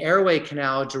 There's an airway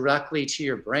canal directly to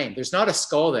your brain. There's not a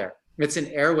skull there. It's an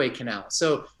airway canal.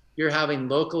 So you're having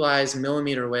localized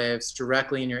millimeter waves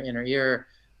directly in your inner ear,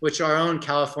 which our own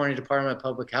California Department of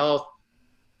Public Health,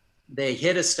 they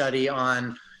hit a study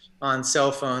on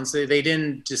cell phones. They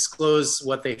didn't disclose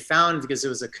what they found because it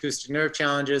was acoustic nerve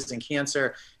challenges and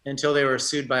cancer, until they were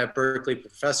sued by a Berkeley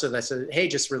professor that said, hey,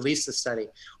 just release the study.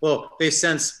 Well, they've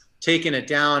since taken it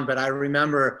down, but I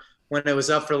remember when it was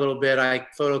up for a little bit, I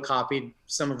photocopied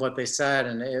some of what they said,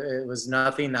 and it was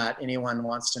nothing that anyone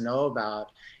wants to know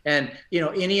about. And,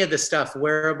 any of the stuff,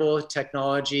 wearable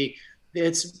technology,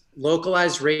 it's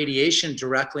localized radiation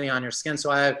directly on your skin.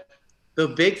 So the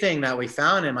big thing that we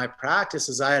found in my practice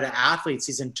is I had athletes,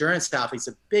 these endurance athletes,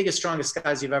 the biggest, strongest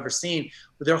guys you've ever seen,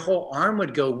 their whole arm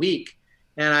would go weak.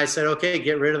 And I said, okay,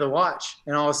 get rid of the watch.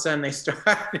 And all of a sudden they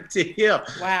started to heal.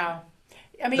 Wow.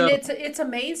 I mean, So, it's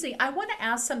amazing. I want to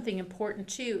ask something important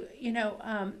too.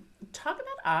 Talk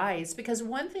about eyes, because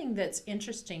one thing that's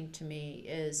interesting to me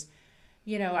is,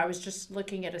 I was just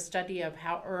looking at a study of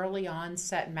how early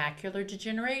onset macular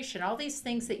degeneration, all these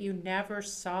things that you never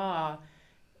saw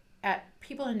at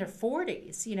people in their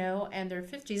 40s, and their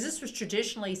 50s. This was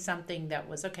traditionally something that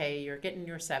was, okay, you're getting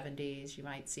your 70s, you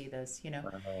might see this.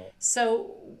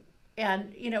 So,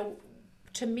 and,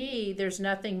 to me, there's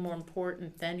nothing more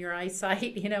important than your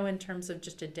eyesight, in terms of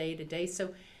just a day to day.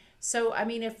 So I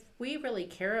mean, if we really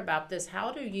care about this,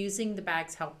 how do using the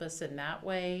bags help us in that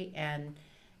way, and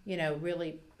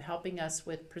really helping us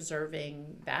with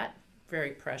preserving that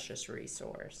very precious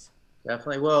resource?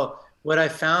 Definitely. Well, what I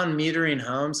found metering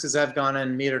homes, because I've gone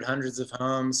and metered hundreds of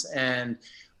homes, and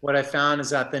what I found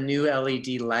is that the new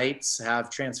LED lights have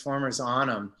transformers on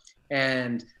them,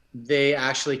 and they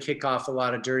actually kick off a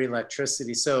lot of dirty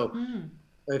electricity. So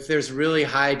if there's really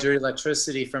high dirty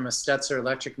electricity from a Stetzer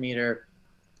electric meter,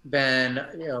 then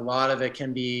a lot of it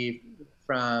can be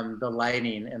from the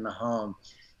lighting in the home.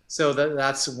 So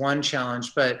that's one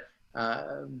challenge. But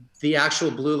the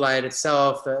actual blue light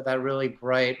itself, that really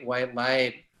bright white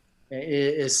light,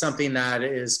 is something that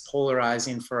is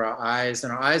polarizing for our eyes.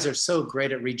 And our eyes are so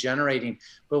great at regenerating.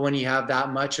 But when you have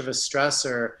that much of a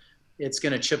stressor, it's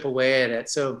going to chip away at it.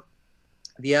 So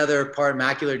the other part,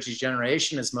 macular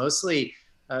degeneration, is mostly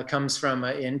comes from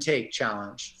an intake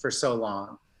challenge for so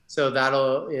long. So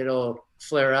it'll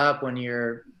flare up when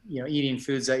you're eating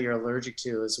foods that you're allergic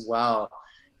to as well.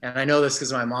 And I know this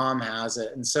because my mom has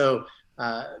it. And so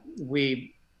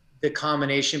the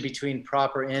combination between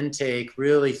proper intake,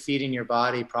 really feeding your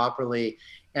body properly,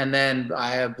 and then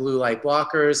I have blue light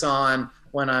blockers on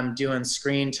when I'm doing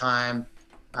screen time.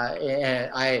 And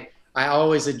I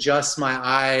always adjust my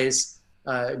eyes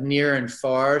near and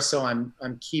far, so I'm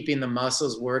keeping the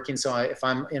muscles working. So if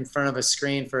I'm in front of a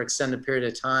screen for extended period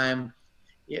of time,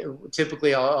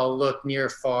 typically I'll look near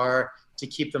far to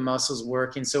keep the muscles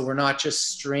working, so we're not just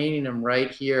straining them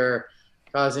right here,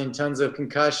 causing tons of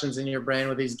concussions in your brain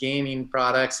with these gaming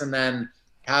products, and then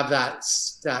have that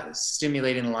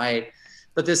stimulating light.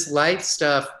 But this light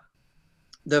stuff,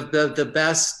 the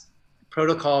best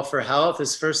protocol for health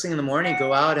is first thing in the morning,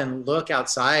 go out and look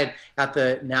outside at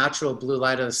the natural blue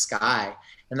light of the sky,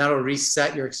 and that'll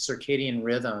reset your circadian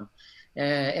rhythm.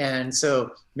 And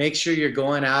so make sure you're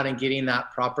going out and getting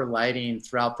that proper lighting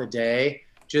throughout the day,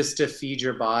 just to feed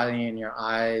your body and your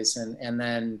eyes. And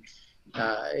then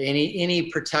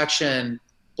any protection,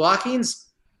 blocking's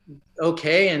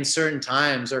okay in certain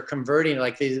times, or converting,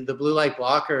 like the blue light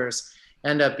blockers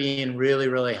end up being really,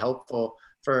 really helpful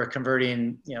for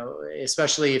converting,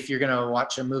 especially if you're going to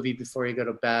watch a movie before you go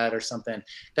to bed or something,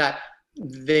 that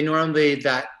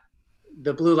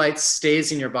the blue light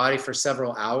stays in your body for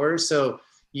several hours. So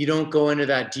you don't go into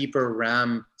that deeper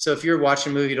REM. So if you're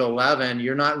watching a movie to 11,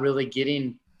 you're not really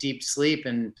getting deep sleep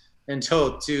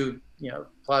until 2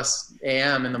 plus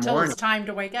a.m. in the Until morning. it's time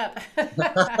to wake up.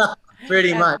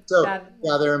 Pretty much. So that,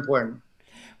 they're important.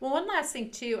 Well, one last thing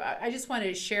too, I just wanted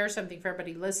to share something for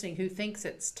everybody listening who thinks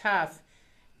it's tough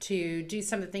to do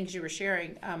some of the things you were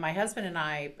sharing. My husband and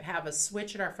I have a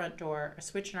switch at our front door, a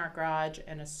switch in our garage,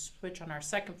 and a switch on our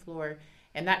second floor,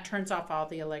 and that turns off all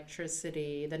the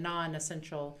electricity, the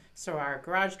non-essential, so our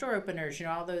garage door openers,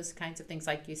 all those kinds of things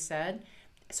like you said.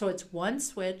 So it's one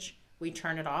switch. We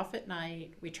turn it off at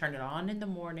night. We turn it on in the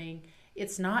morning.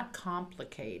 It's not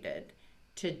complicated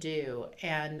to do.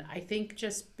 And I think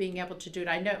just being able to do it,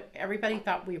 I know everybody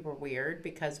thought we were weird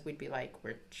because we'd be like,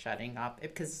 we're shutting up,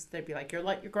 because they'd be like, your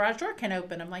garage door can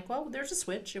open. I'm like, well, there's a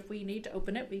switch. If we need to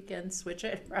open it, we can switch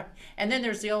it. And then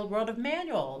there's the old world of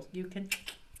manual. You can,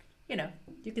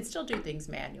 you can still do things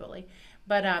manually.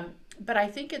 But I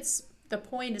think the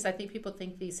point is, I think people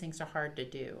think these things are hard to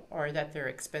do, or that they're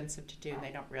expensive to do, and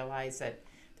they don't realize that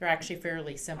they're actually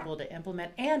fairly simple to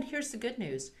implement. And here's the good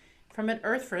news. From an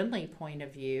earth-friendly point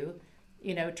of view,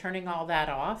 turning all that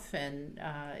off and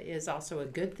is also a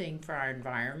good thing for our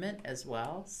environment as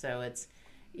well. So it's,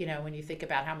 when you think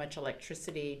about how much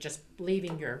electricity just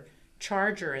leaving your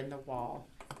charger in the wall,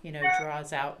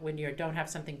 draws out when you don't have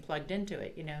something plugged into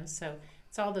it, So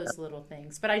it's all those little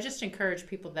things. But I just encourage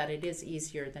people that it is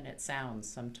easier than it sounds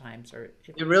sometimes.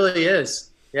 It really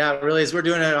is. Yeah, it really is. We're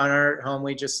doing it on our home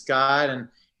we just got,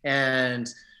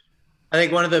 and I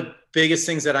think one of the biggest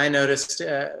things that I noticed,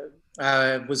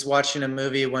 I was watching a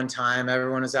movie one time.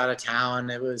 Everyone was out of town.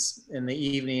 It was in the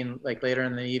evening, like later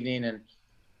in the evening, and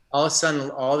all of a sudden,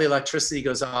 all the electricity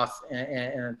goes off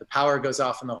and the power goes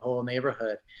off in the whole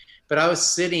neighborhood. But I was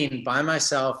sitting by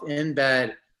myself in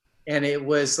bed, and it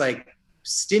was like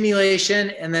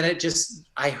stimulation, and then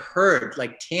I heard,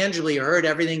 like tangibly heard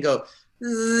everything go,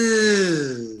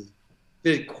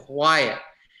 quiet.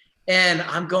 And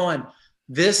I'm going,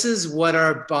 this is what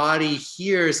our body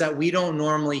hears that we don't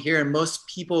normally hear, and most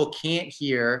people can't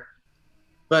hear,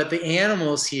 but the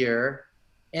animals hear.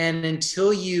 And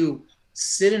until you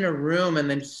sit in a room and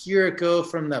then hear it go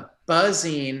from the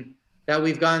buzzing that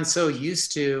we've gotten so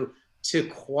used to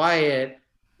quiet,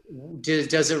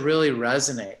 does it really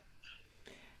resonate?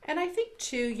 And I think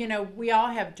too, we all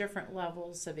have different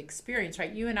levels of experience,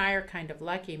 right? You and I are kind of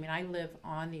lucky. I mean, I live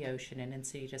on the ocean in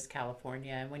Encinitas,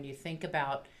 California. And when you think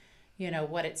about,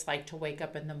 what it's like to wake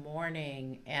up in the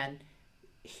morning and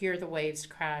hear the waves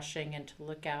crashing and to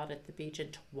look out at the beach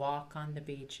and to walk on the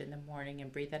beach in the morning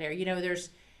and breathe that air,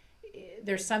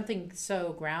 there's something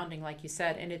so grounding, like you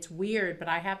said. And it's weird, but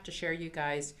I have to share, you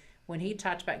guys, when he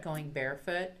talked about going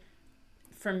barefoot,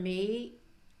 for me,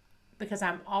 because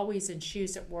I'm always in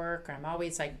shoes at work, or I'm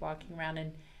always like walking around.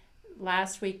 And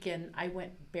last weekend, I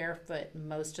went barefoot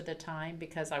most of the time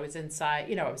because I was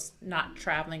inside, I was not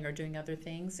traveling or doing other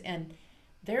things. And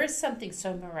there is something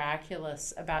so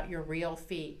miraculous about your real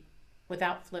feet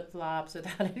without flip flops,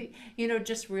 without any,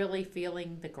 just really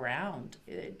feeling the ground.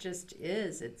 It just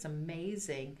is. It's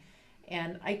amazing.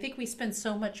 And I think we spend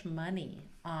so much money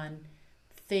on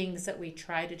things that we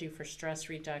try to do for stress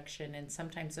reduction, and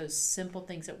sometimes those simple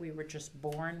things that we were just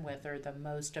born with are the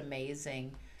most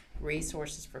amazing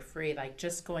resources for free, like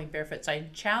just going barefoot. So I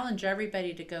challenge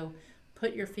everybody to go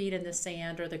put your feet in the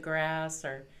sand or the grass,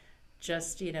 or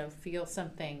just feel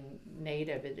something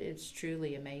native. It's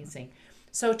truly amazing.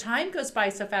 So time goes by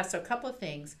so fast. So a couple of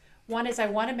things. One is, I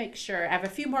want to make sure I have a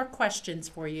few more questions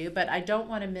for you, but I don't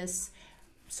want to miss.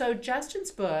 So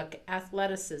Justin's book,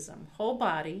 Athleticism, Whole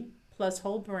Body plus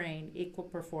Whole Brain Equal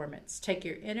Performance. Take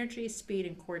your energy, speed,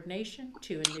 and coordination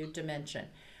to a new dimension.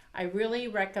 I really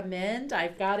recommend.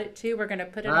 I've got it too. We're going to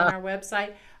put it on our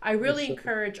website. I really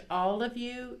encourage all of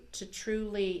you to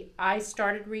truly. I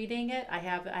started reading it. I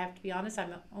have to be honest.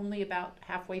 I'm only about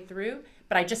halfway through,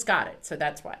 but I just got it, so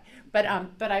that's why. But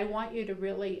I want you to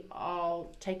really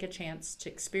all take a chance to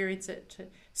experience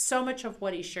it. So much of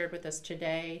what he shared with us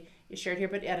today is shared here,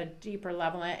 but at a deeper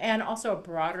level and also a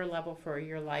broader level for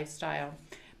your lifestyle.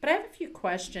 But I have a few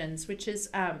questions, which is,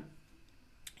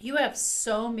 you have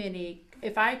so many.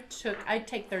 If I'd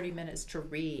take 30 minutes to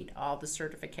read all the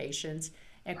certifications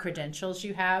and credentials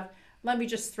you have. Let me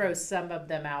just throw some of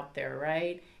them out there,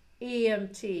 right?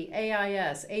 EMT,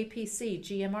 AIS, APC,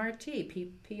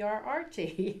 GMRT,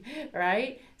 PRRT,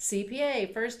 right?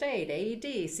 CPA, first aid,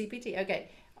 AED, CPT. Okay,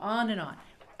 on and on.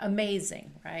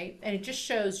 Amazing, right? And it just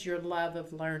shows your love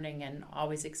of learning and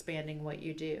always expanding what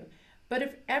you do. But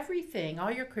if everything,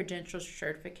 all your credentials,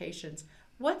 certifications,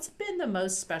 what's been the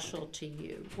most special to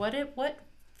you? What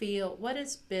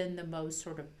has been the most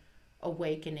sort of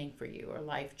awakening for you or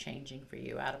life-changing for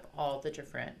you out of all the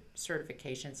different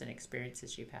certifications and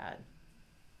experiences you've had?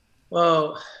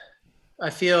 Well,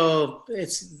 I feel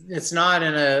it's not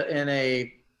in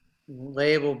a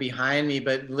label behind me,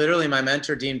 but literally my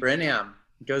mentor, Dean Brenham,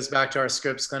 goes back to our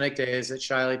Scripps Clinic days at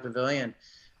Shiley Pavilion.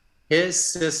 His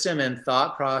system and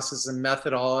thought process and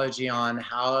methodology on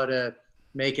how to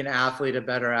make an athlete a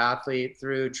better athlete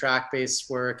through track-based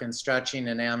work and stretching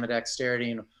and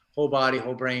ambidexterity and whole body,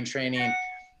 whole brain training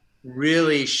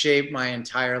really shaped my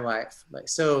entire life.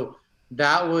 So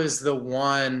that was the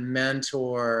one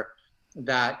mentor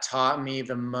that taught me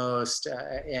the most,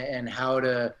 and how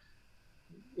to,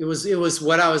 it was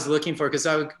what I was looking for, because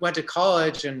I went to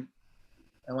college and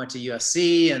I went to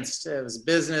USC, and it was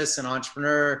business and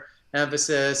entrepreneur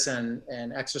emphasis, and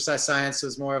exercise science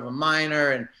was more of a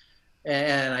minor,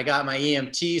 and I got my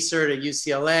EMT cert at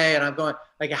UCLA, and I'm going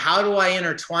like, how do I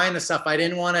intertwine the stuff? I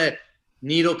didn't want to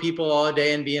needle people all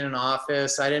day and be in an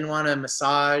office. I didn't want to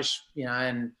massage,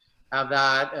 and have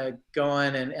that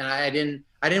going, and I didn't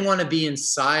want to be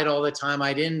inside all the time.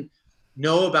 I didn't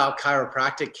know about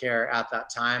chiropractic care at that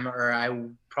time, or I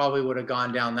probably would have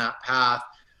gone down that path.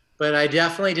 But I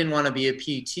definitely didn't want to be a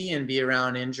PT and be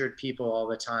around injured people all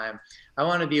the time. I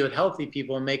want to be with healthy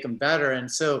people and make them better. And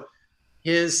so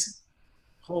his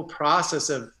whole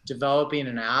process of developing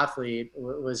an athlete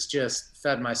was just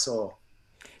fed my soul.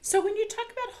 So when you talk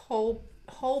about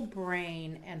whole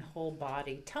brain and whole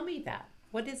body, tell me that.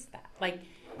 What is that? Like,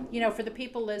 for the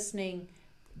people listening,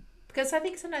 because I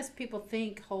think sometimes people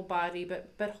think whole body,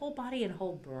 but whole body and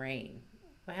whole brain.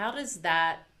 How does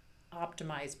that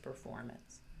optimize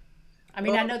performance? I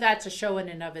mean, I know that's a show in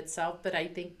and of itself, but I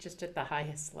think just at the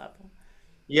highest level.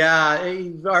 Yeah,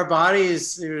 our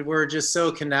bodies, we're just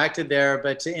so connected there,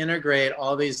 but to integrate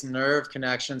all these nerve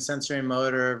connections, sensory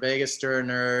motor, vagus nerve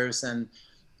nerves, and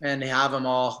have them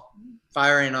all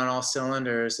firing on all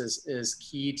cylinders is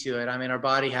key to it. I mean, our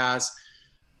body has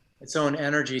its own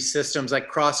energy systems, like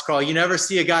cross crawl. You never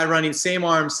see a guy running same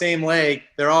arm, same leg.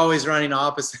 They're always running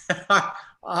opposite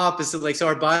opposite. So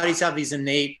our bodies have these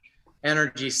innate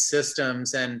energy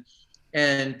systems, and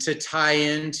to tie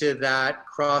into that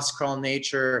cross crawl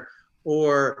nature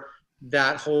or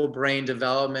that whole brain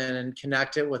development and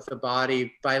connect it with the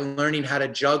body by learning how to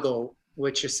juggle,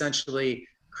 which essentially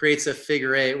creates a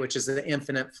figure eight, which is the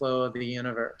infinite flow of the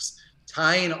universe.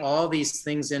 Tying all these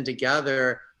things in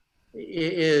together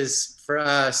is for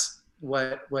us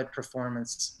what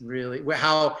performance really,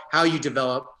 how you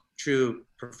develop true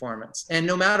performance, and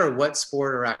no matter what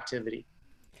sport or activity.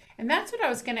 And that's what I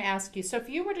was going to ask you. So if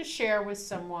you were to share with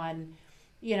someone,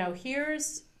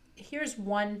 here's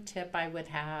one tip I would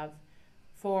have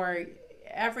for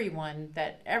everyone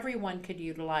that everyone could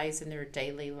utilize in their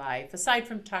daily life, aside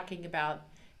from talking about,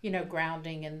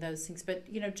 grounding and those things,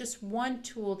 but, just one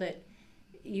tool that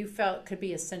you felt could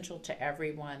be essential to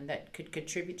everyone that could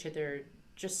contribute to their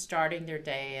just starting their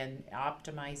day and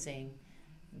optimizing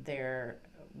their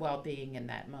well-being in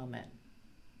that moment.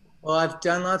 Well, I've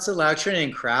done lots of lecturing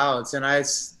in crowds, and I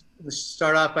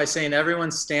start off by saying, everyone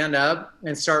stand up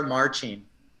and start marching.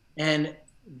 And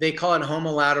they call it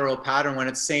homolateral pattern when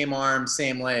it's same arm,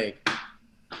 same leg.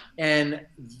 And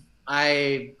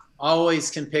I always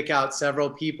can pick out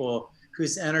several people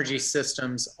whose energy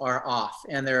systems are off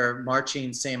and they're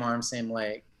marching same arm, same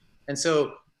leg. And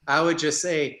so I would just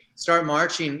say, start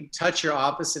marching, touch your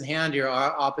opposite hand, your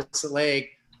opposite leg,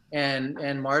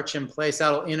 and march in place.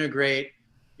 That'll integrate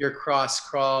your cross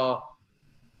crawl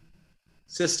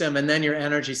system, and then your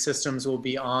energy systems will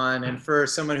be on. And for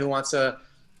someone who wants a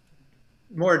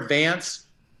more advanced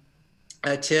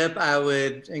tip, I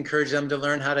would encourage them to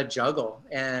learn how to juggle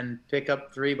and pick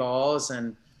up 3 balls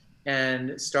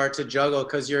and start to juggle,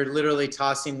 because you're literally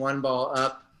tossing one ball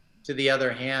up to the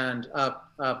other hand,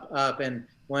 up, up, up. And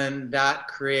when that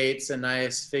creates a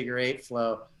nice figure eight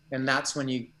flow, and that's when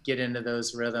you get into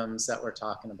those rhythms that we're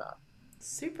talking about.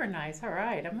 Super nice. All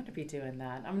right. I'm going to be doing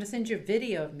that. I'm going to send you a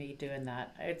video of me doing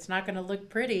that. It's not going to look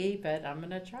pretty, but I'm going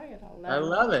to try it. I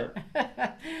love it.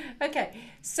 Okay.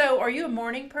 So are you a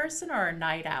morning person or a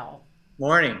night owl?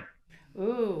 Morning.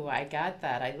 Ooh, I got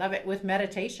that. I love it with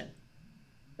meditation.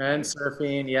 And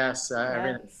surfing, yes,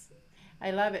 everything. Yes.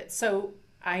 I love it. So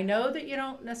I know that you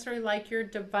don't necessarily like your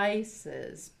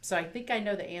devices. So I think I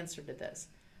know the answer to this.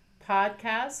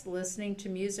 Podcast, listening to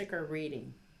music, or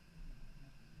reading?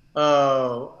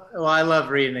 Oh, well, I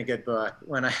love reading a good book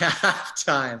when I have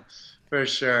time, for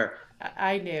sure.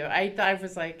 I knew. I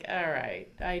was like, all right.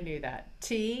 I knew that.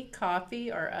 Tea,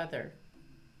 coffee, or other?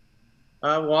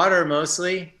 Water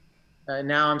mostly.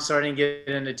 Now I'm starting to get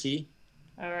into tea.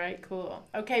 All right, cool.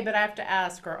 Okay, but I have to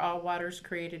ask, are all waters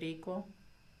created equal?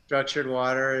 Structured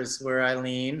water is where I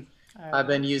lean. All I've right.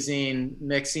 been using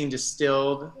mixing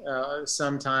distilled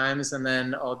sometimes, and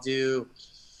then I'll do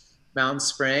Mountain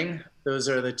Spring. Those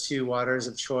are the 2 waters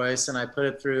of choice, and I put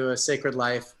it through a Sacred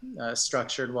Life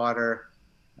structured water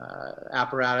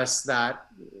apparatus that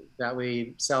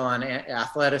we sell on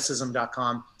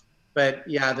athleticism.com. But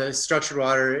yeah, the structured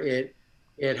water,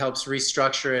 it helps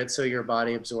restructure it so your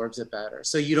body absorbs it better.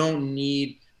 So you don't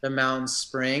need the Mountain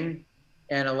Spring,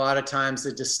 and a lot of times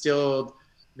the distilled,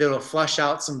 that'll flush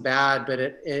out some bad, but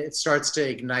it starts to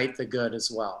ignite the good as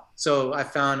well. So I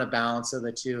found a balance of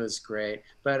the 2 is great,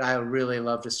 but I really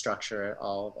love to structure it,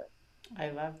 all of it.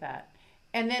 I love that.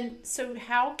 And then, so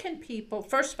how can people,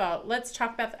 first of all, let's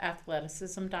talk about the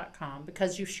athleticism.com,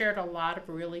 because you shared a lot of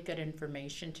really good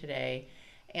information today.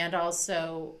 And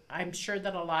also, I'm sure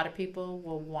that a lot of people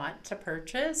will want to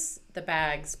purchase the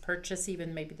bags, purchase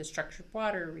even maybe the structured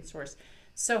water resource.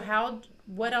 So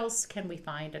what else can we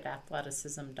find at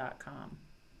athleticism.com?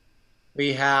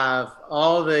 We have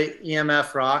all the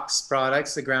EMF Rocks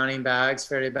products, the grounding bags,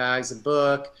 Faraday bags, the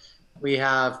book. We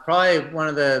have probably one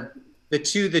of the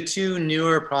two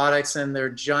newer products, and they're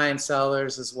giant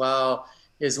sellers as well,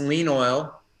 is Lean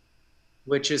Oil,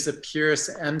 which is the purest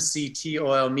MCT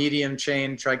oil, medium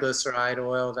chain triglyceride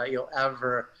oil, that you'll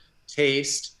ever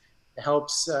taste. It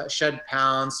helps shed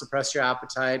pounds, suppress your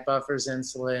appetite, buffers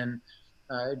insulin,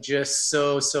 just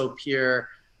so pure,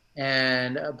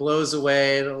 and blows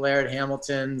away the Laird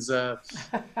Hamilton's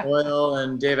oil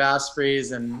and Dave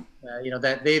Asprey's, and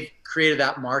that they've created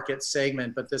that market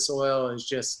segment, but this oil is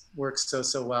just works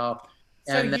so well.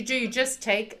 So And do you just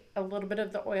take a little bit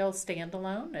of the oil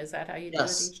standalone? Is that how you do it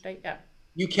yes, each day? Yeah.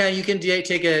 you can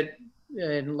take it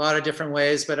in a lot of different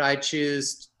ways, but I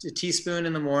choose a teaspoon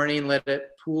in the morning, let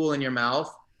it pool in your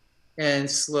mouth, and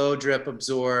slow drip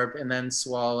absorb, and then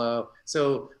swallow.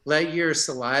 So let your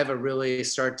saliva really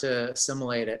start to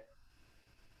assimilate it,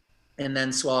 and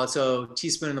then swallow. So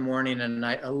teaspoon in the morning and at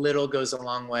night, a little goes a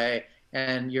long way,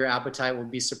 and your appetite will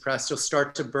be suppressed. You'll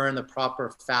start to burn the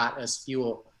proper fat as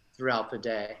fuel throughout the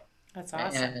day. That's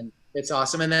awesome. And it's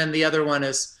awesome. And then the other one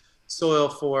is Soil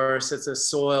Force. It's a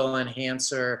soil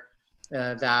enhancer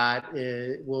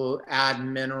will add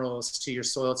minerals to your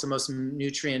soil. It's the most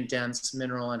nutrient dense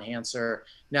mineral enhancer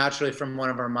naturally from one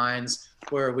of our mines,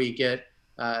 where we get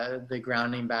the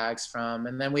grounding bags from.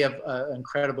 And then we have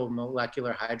incredible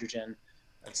molecular hydrogen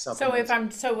So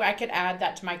supplements. so I could add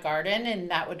that to my garden, and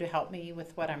that would help me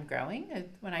with what I'm growing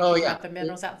when I Oh can yeah, get the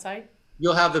minerals outside.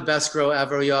 you'll have the best grow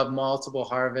ever. You'll have multiple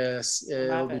harvests.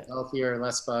 It'll Love be it. healthier,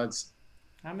 less bugs.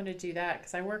 I'm going to do that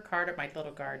because I work hard at my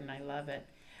little garden. I love it.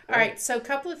 All Great. right, so a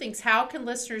couple of things. How can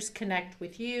listeners connect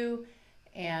with you,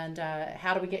 and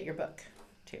how do we get your book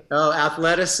too? Oh,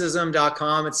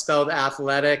 athleticism.com. It's spelled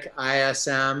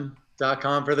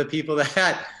athletic.ism.com for the people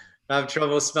that have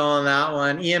trouble spelling that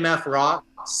one.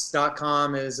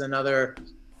 emfrocks.com is another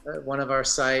one of our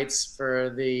sites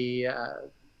for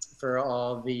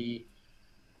all the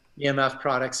EMF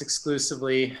products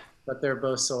exclusively, but they're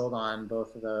both sold on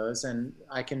both of those. And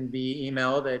I can be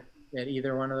emailed at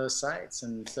either one of those sites.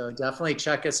 And so definitely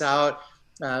check us out.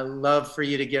 Love for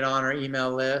you to get on our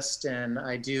email list. And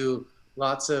I do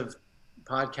lots of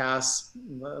podcasts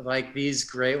like these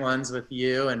great ones with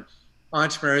you and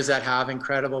entrepreneurs that have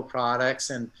incredible products.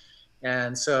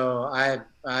 And so I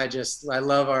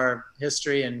love our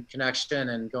history and connection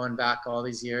and going back all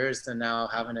these years and now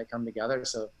having it come together.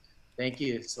 So thank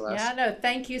you, Yeah, Celeste. no,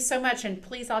 thank you so much, and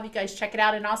please, all of you guys, check it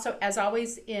out. And also, as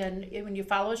always, when you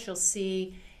follow us, you'll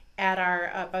see at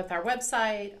our both our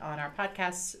website, on our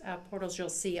podcast portals, you'll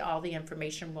see all the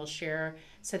information we'll share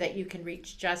so that you can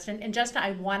reach Justin. And Justin,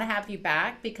 I want to have you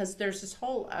back because there's this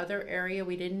whole other area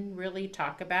we didn't really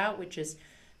talk about, which is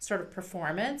sort of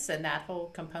performance and that whole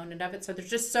component of it. So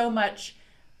there's just so much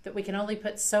that we can only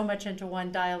put so much into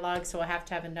one dialogue, so we'll have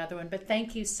to have another one. But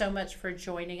thank you so much for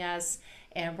joining us.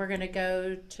 And we're going to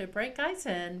go to break, guys,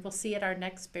 and we'll see you at our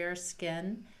next Bare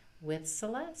Skin with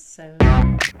Celeste. So.